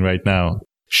listening right now.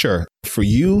 Sure. For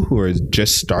you who are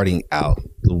just starting out,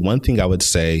 the one thing I would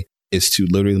say is to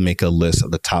literally make a list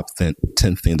of the top 10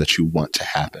 things that you want to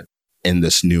happen in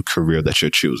this new career that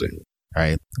you're choosing,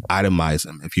 right? Itemize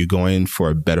them. If you're going for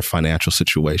a better financial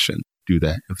situation, do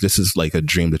that. If this is like a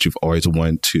dream that you've always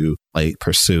wanted to like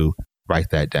pursue,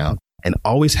 write that down and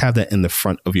always have that in the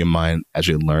front of your mind as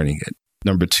you're learning it.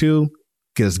 Number 2,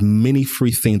 get as many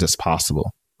free things as possible,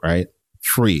 right?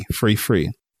 Free.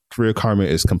 Career Karma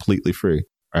is completely free,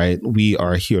 right? We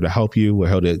are here to help you. We're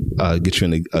here to get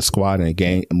you in a squad and a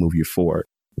gang and move you forward,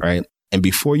 right? And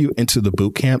before you enter the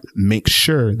boot camp, make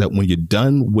sure that when you're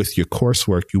done with your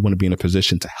coursework, you want to be in a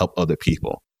position to help other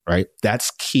people, right?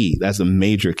 That's key. That's a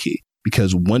major key.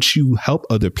 Because once you help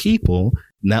other people,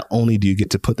 not only do you get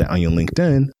to put that on your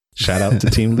LinkedIn, shout out to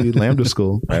Team Lead Lambda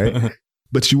School, right?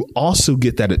 But you also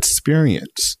get that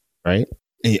experience, right?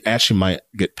 And you actually might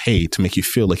get paid to make you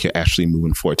feel like you're actually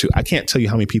moving forward too. I can't tell you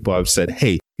how many people I've said,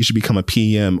 hey, you should become a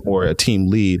PM or a team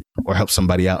lead or help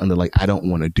somebody out. And they're like, I don't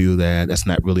want to do that. That's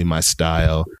not really my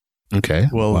style. Okay.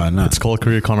 Well, why not? It's called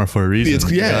Career Karma for a reason.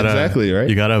 Exactly, right?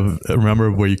 You got to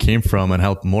remember where you came from and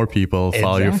help more people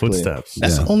follow your footsteps.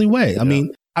 That's the only way. I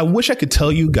mean, I wish I could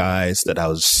tell you guys that I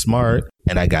was smart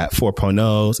and I got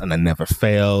 4.0s and I never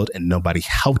failed and nobody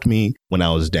helped me when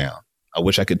I was down. I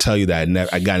wish I could tell you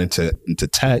that I got into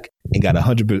tech and got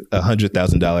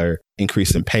 $100,000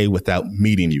 increase in pay without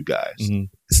meeting you guys.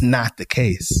 It's not the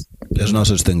case. There's no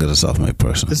such thing as a self-made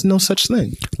person. There's no such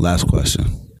thing. Last question.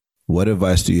 What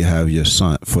advice do you have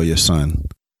for your son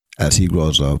as he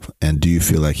grows up? And do you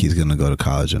feel like he's going to go to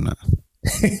college or not?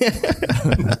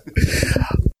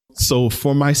 So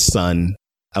for my son,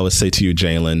 I would say to you,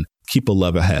 Jalen, keep a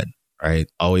level head, right?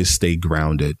 Always stay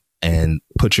grounded and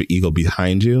put your ego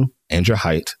behind you and your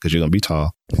height, because you're going to be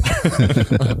tall,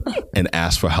 and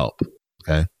ask for help.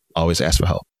 Okay. Always ask for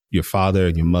help. Your father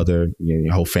and your mother,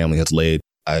 your whole family has laid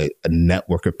a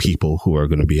network of people who are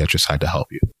going to be at your side to help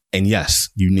you. And yes,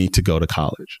 you need to go to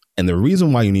college. And the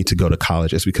reason why you need to go to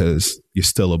college is because you're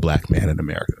still a Black man in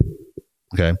America.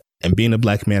 Okay. And being a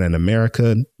Black man in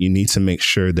America, you need to make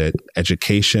sure that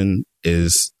education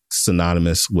is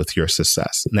synonymous with your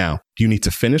success. Now, do you need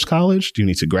to finish college? Do you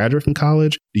need to graduate from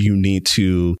college? Do you need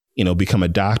to, become a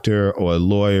doctor or a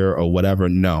lawyer or whatever?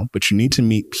 No, but you need to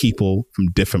meet people from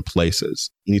different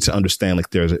places. You need to understand like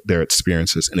their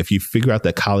experiences. And if you figure out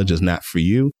that college is not for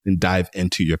you, then dive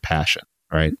into your passion.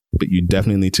 Right. But you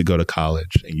definitely need to go to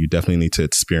college and you definitely need to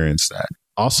experience that.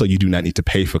 Also, you do not need to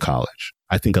pay for college.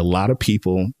 I think a lot of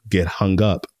people get hung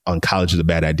up on college is a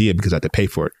bad idea because I have to pay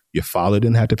for it. Your father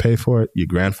didn't have to pay for it. Your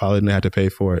grandfather didn't have to pay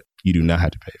for it. You do not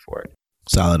have to pay for it.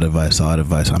 Solid advice.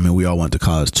 I mean, we all went to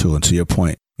college too. And to your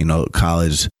point,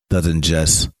 college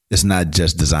it's not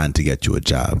just designed to get you a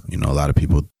job. A lot of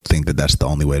people think that that's the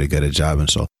only way to get a job. And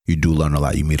so you do learn a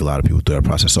lot. You meet a lot of people through that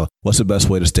process. So what's the best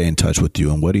way to stay in touch with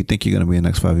you? And what do you think you're going to be in the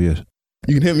next 5 years?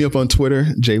 You can hit me up on Twitter,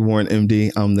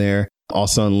 JWarrenMD. I'm there.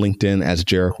 Also on LinkedIn as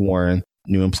Jarek Warren,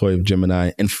 new employee of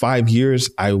Gemini. In 5 years,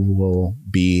 I will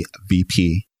be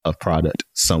VP of product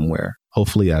somewhere,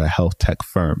 hopefully at a health tech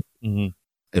firm.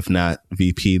 If not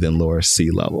VP, then lower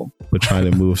C-level. We're trying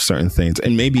to move certain things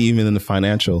and maybe even in the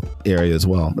financial area as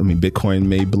well. I mean, Bitcoin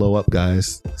may blow up,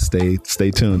 guys. Stay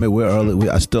tuned. I mean, we're early.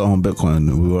 I still own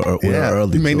Bitcoin. We're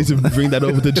early. You may need to bring that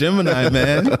over to Gemini,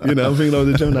 man. Bring it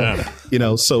over to Gemini.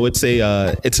 So it's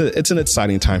an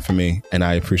exciting time for me, and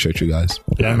I appreciate you guys.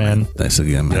 Yeah, man. Thanks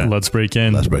again, man. Let's break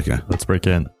in. Let's break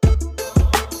in.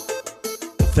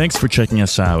 Thanks for checking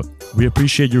us out. We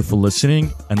appreciate you for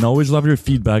listening and always love your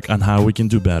feedback on how we can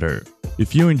do better.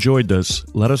 If you enjoyed this,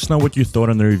 let us know what you thought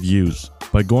in the reviews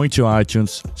by going to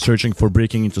iTunes, searching for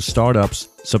Breaking Into Startups,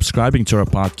 subscribing to our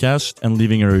podcast, and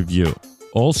leaving a review.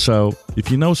 Also,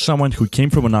 if you know someone who came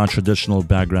from a non-traditional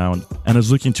background and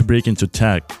is looking to break into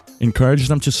tech, encourage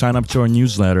them to sign up to our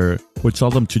newsletter or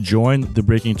tell them to join the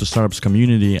Breaking Into Startups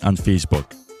community on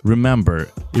Facebook. Remember,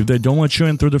 if they don't let you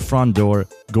in through the front door,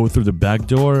 go through the back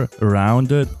door,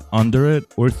 around it, under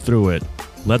it, or through it.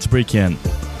 Let's break in.